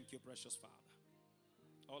 Thank you, precious Father.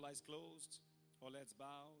 All eyes closed, all heads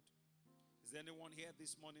bowed. Is there anyone here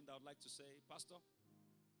this morning that would like to say, Pastor,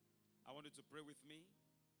 I want you to pray with me.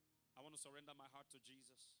 I want to surrender my heart to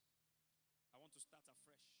Jesus. I want to start